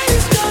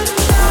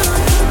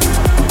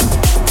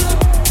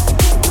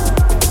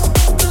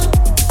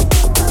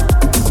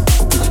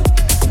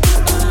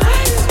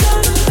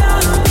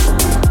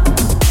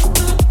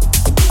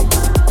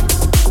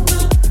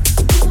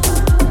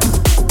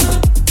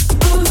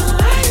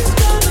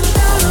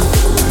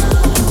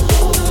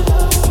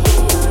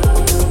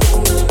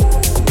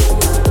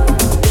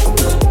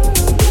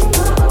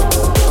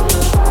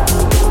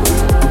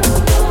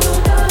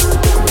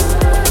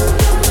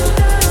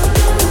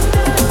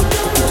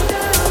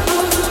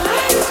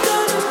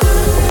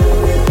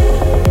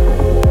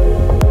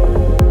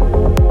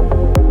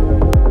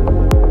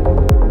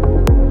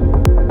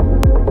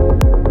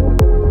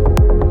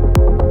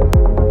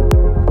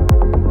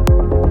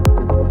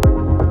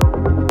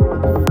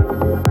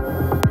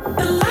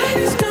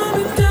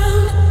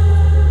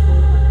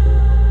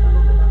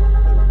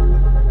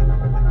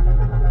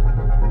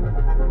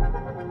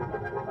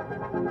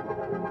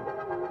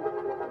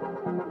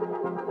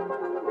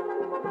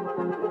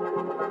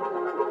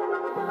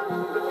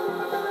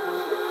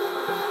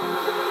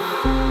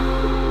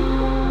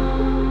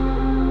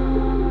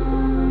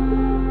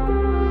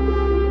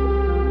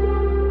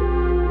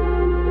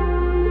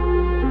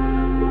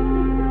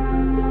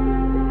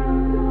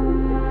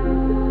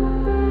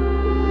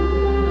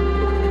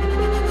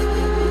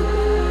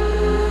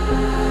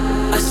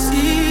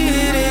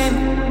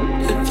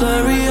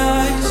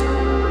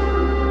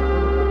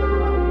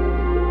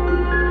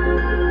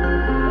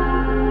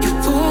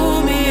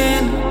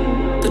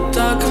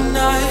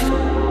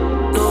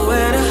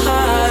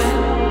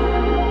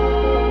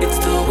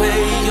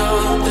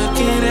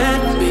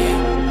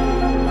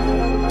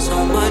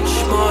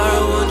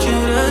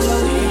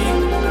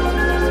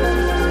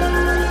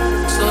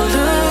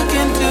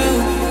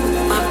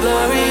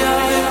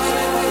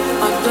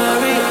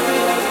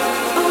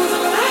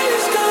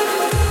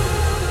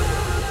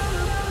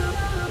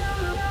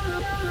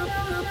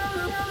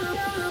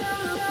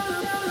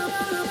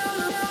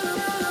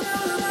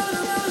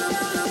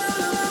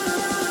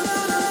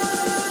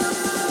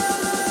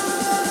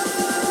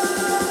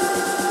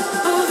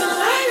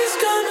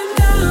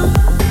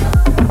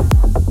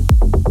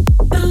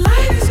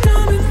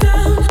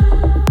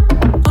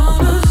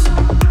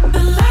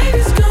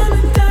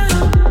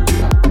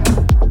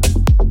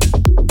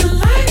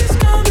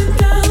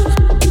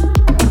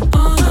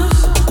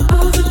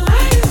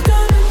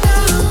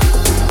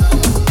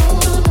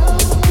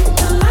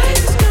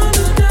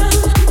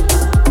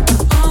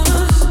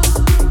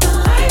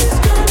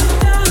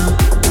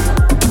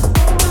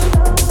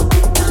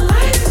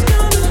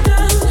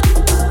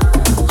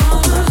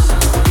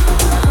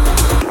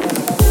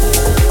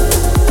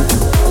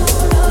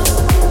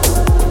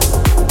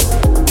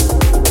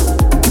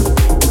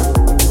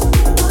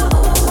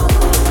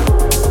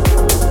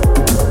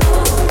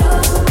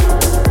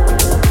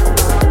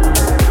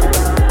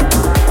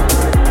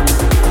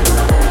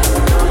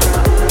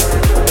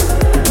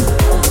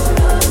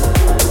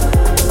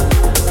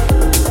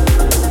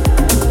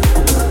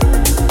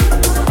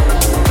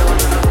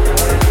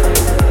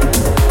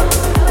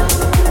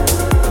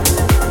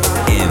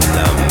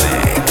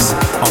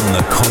 on the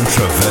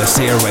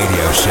Controversia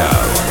Radio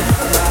Show.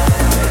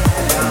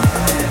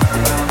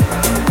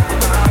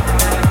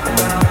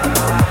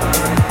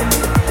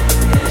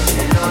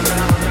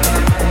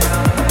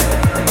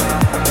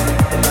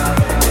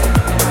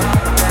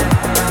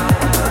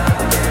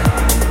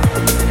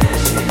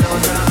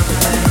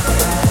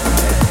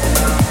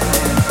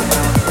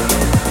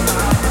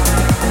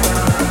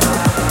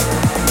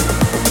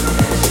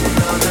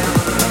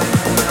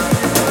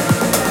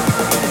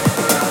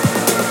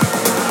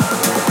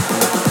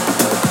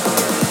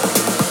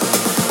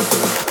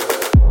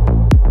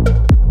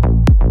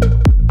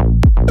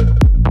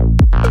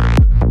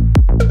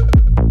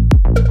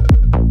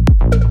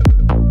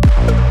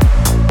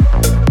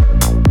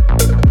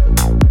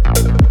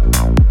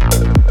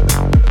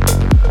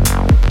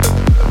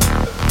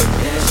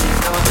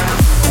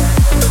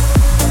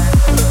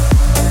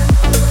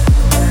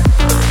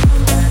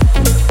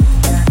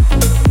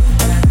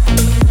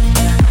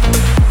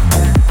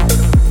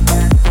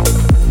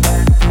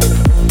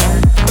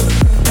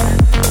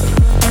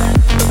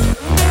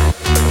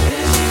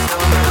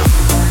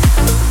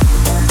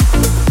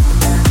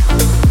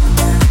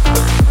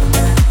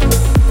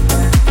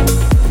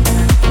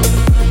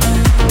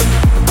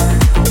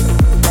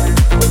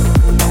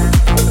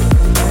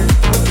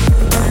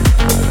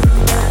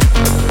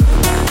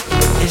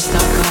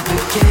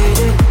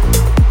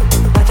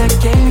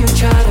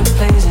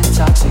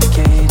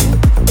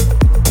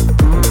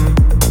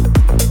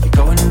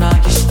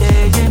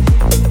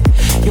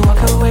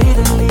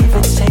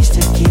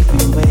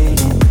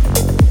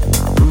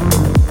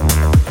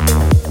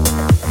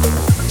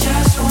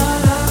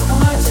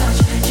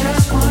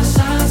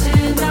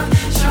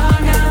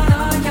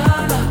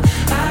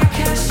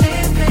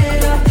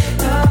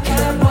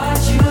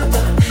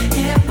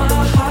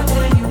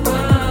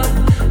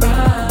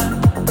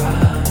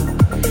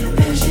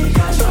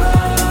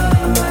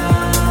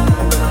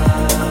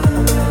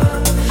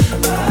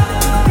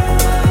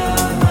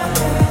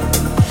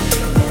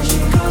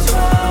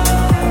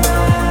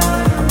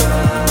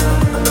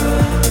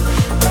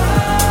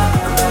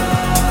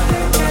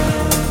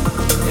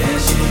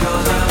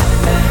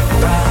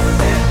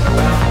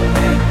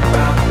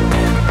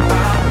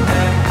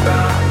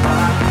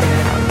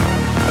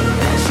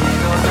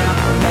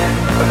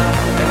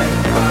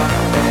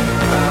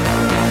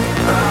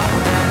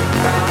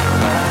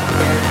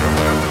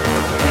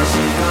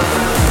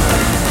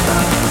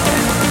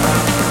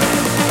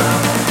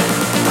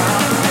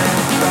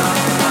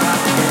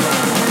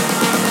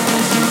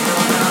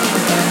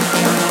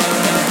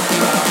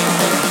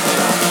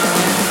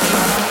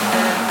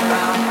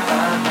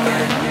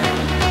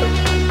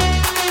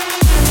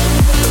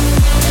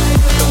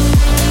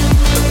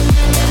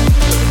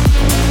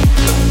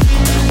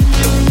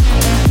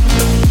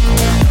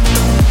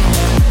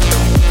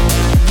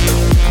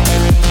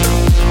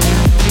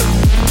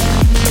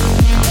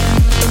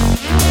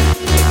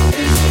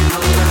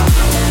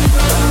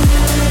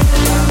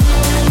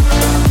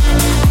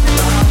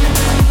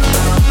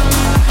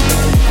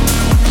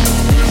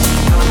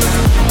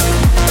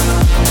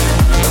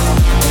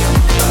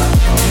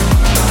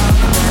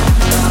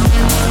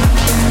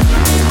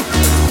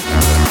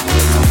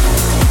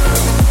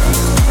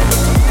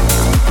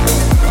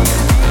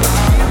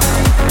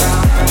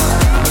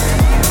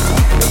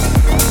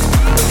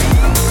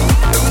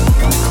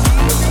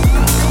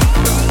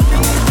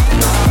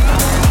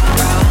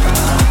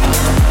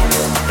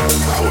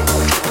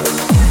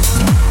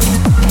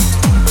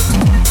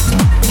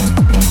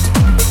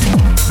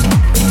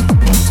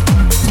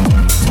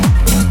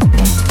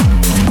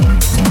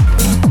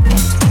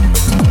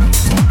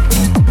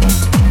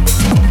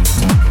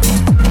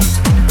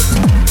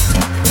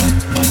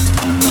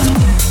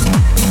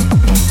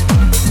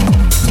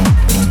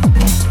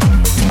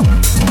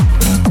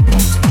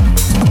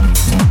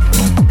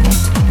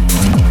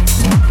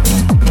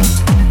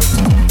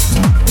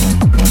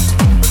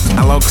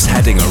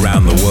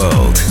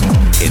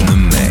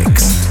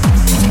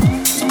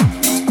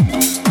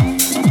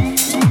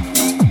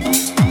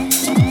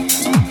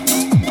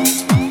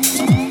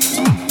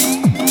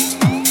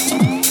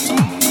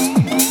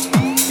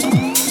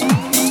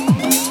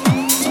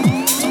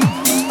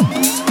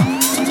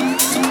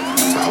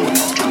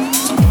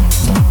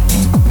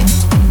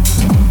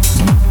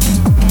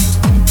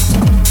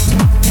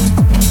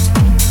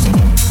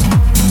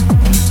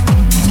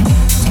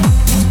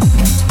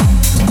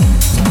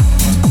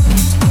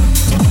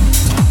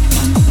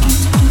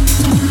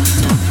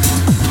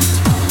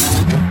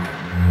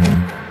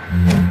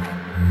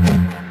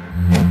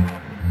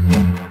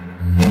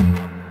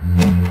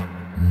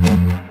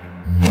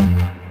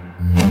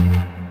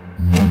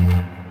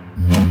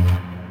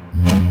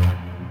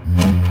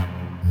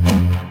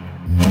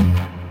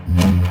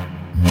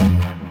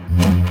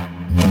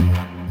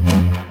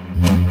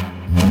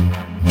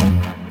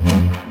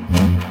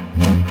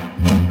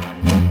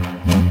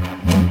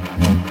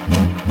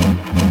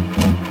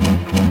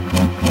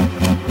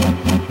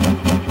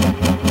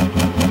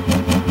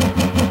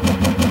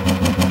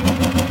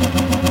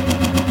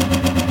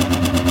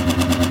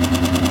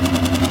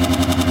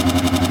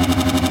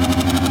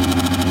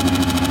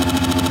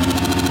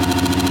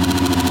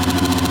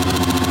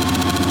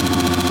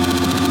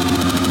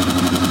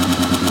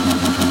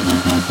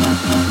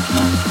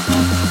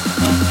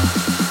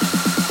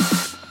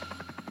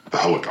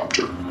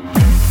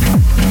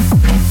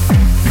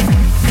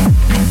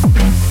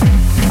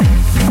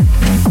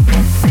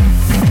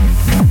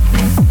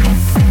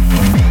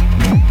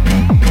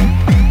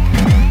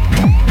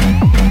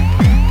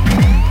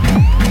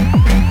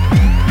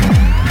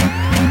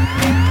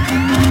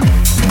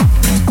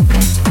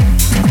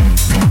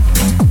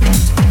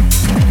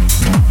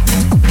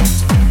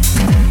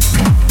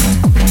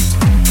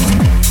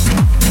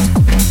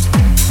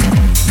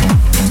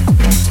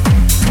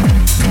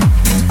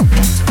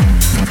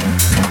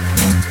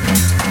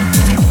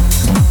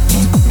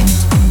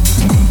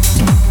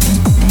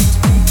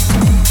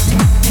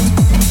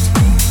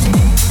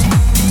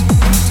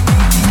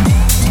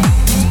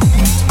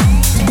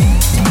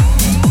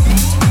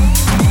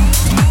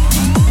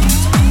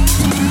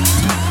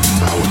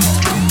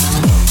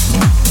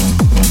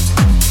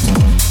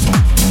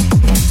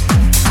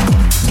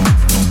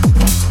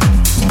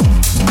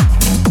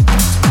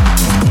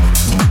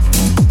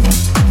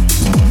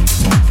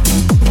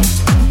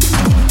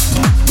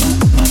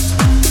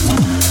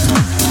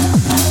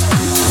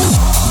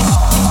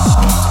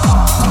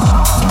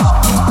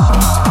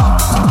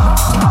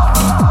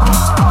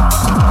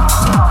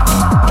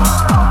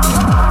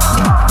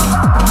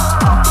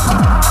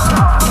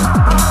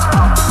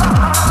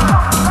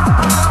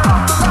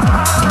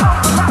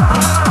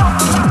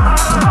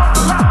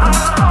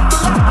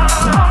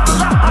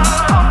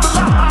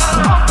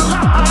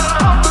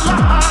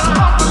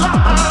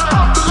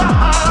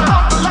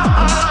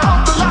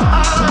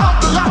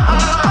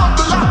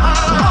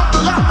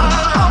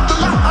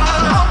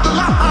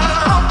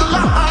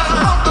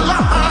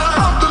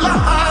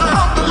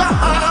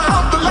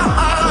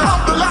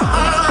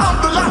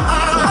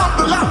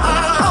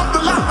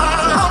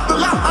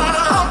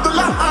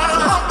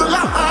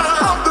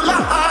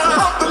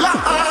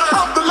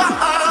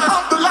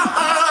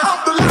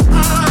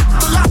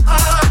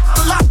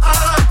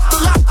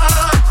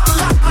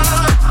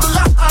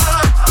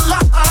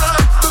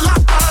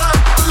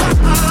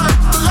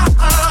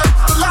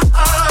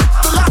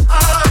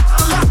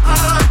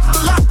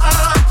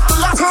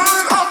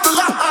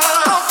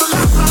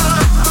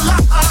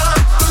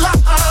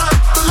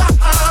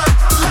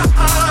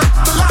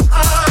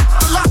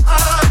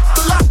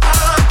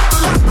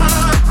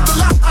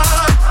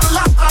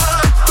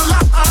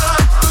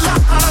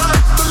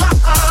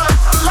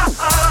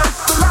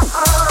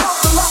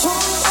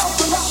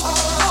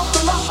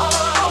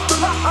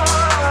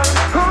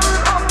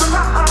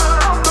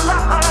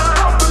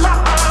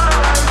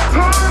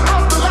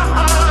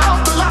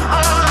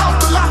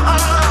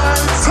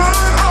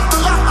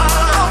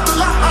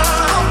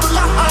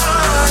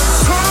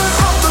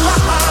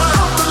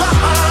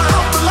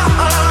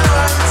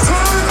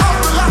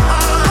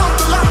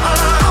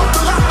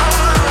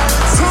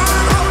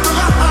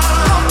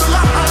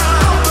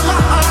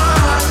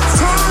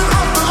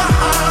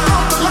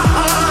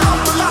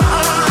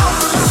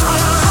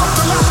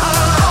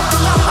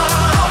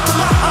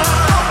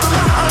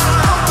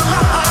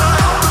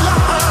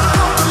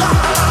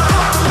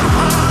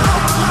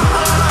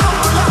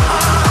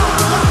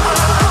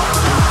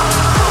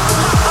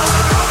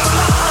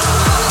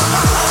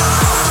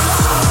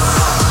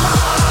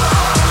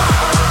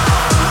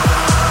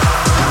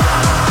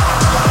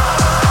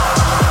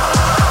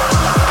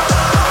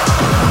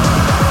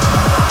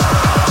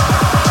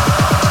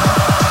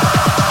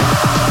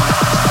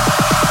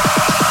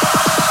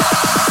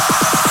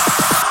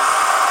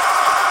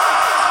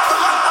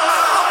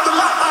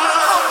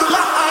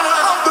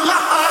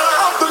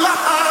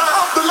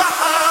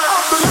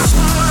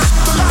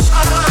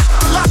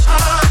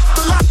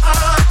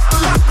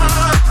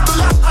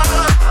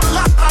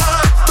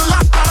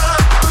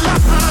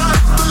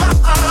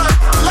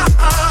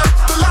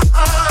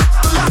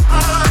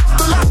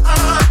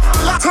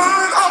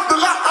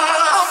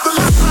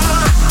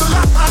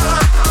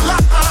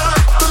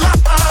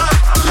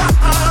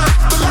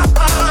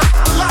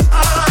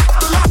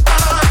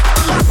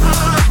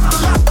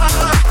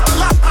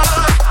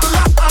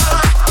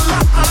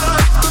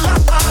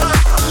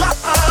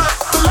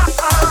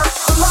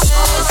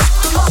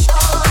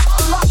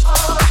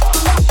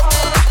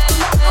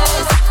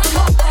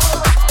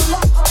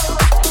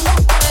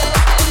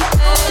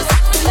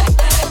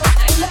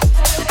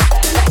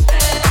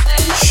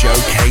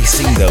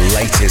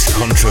 latest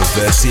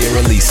Controversia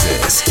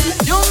releases.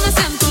 Yo me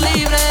siento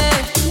libre,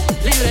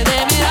 libre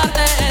de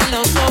mirarte en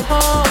los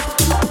ojos,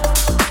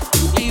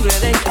 libre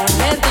de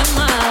quererte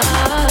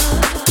más.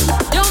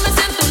 Yo me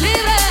siento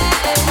libre,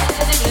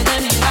 libre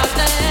de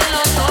mirarte en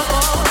los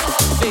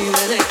ojos,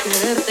 libre de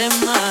quererte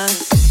más.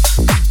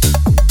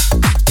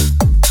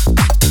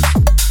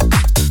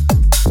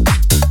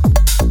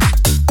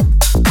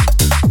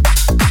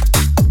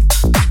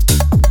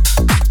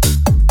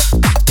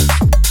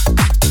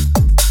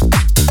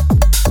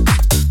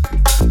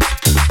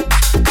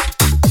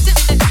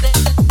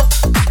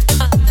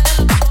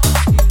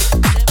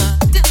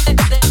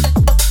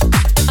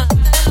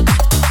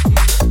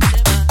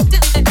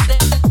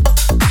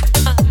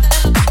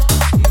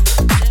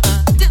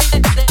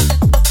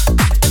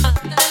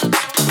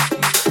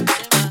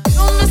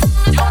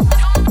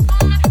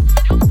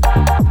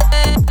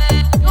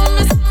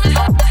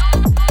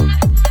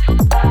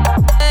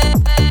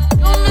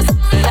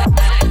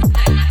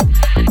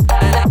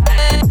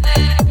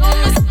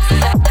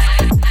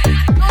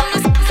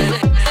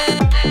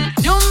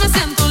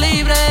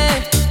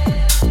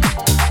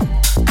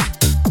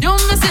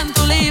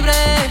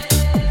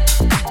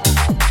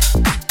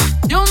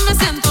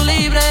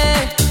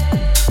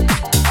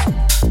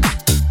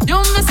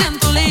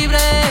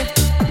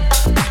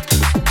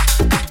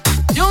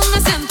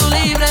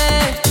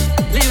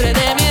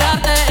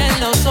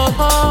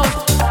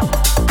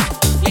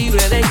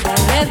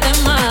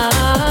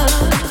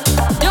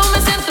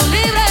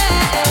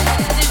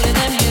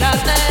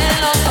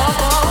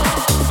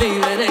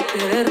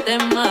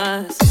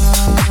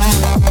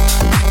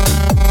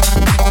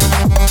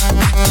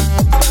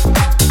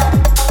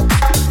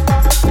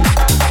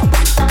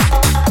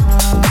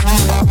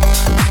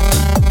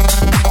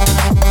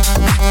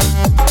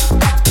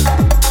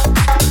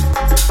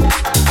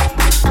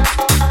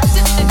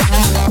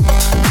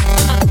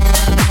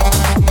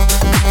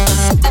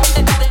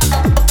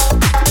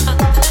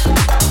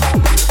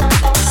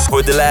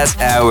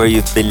 Hour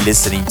you've been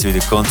listening to the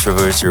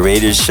Controversia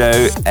Radio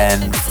Show,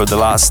 and for the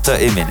last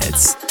 30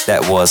 minutes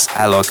that was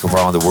Alok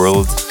around the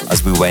world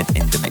as we went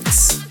in the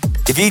mix.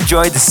 If you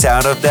enjoyed the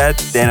sound of that,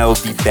 then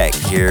I'll be back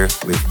here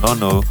with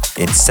Nono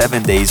in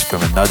 7 days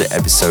from another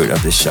episode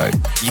of the show.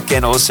 You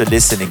can also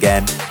listen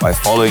again by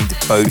following the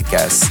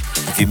podcast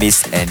if you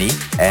missed any,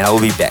 and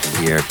I'll be back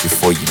here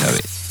before you know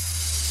it.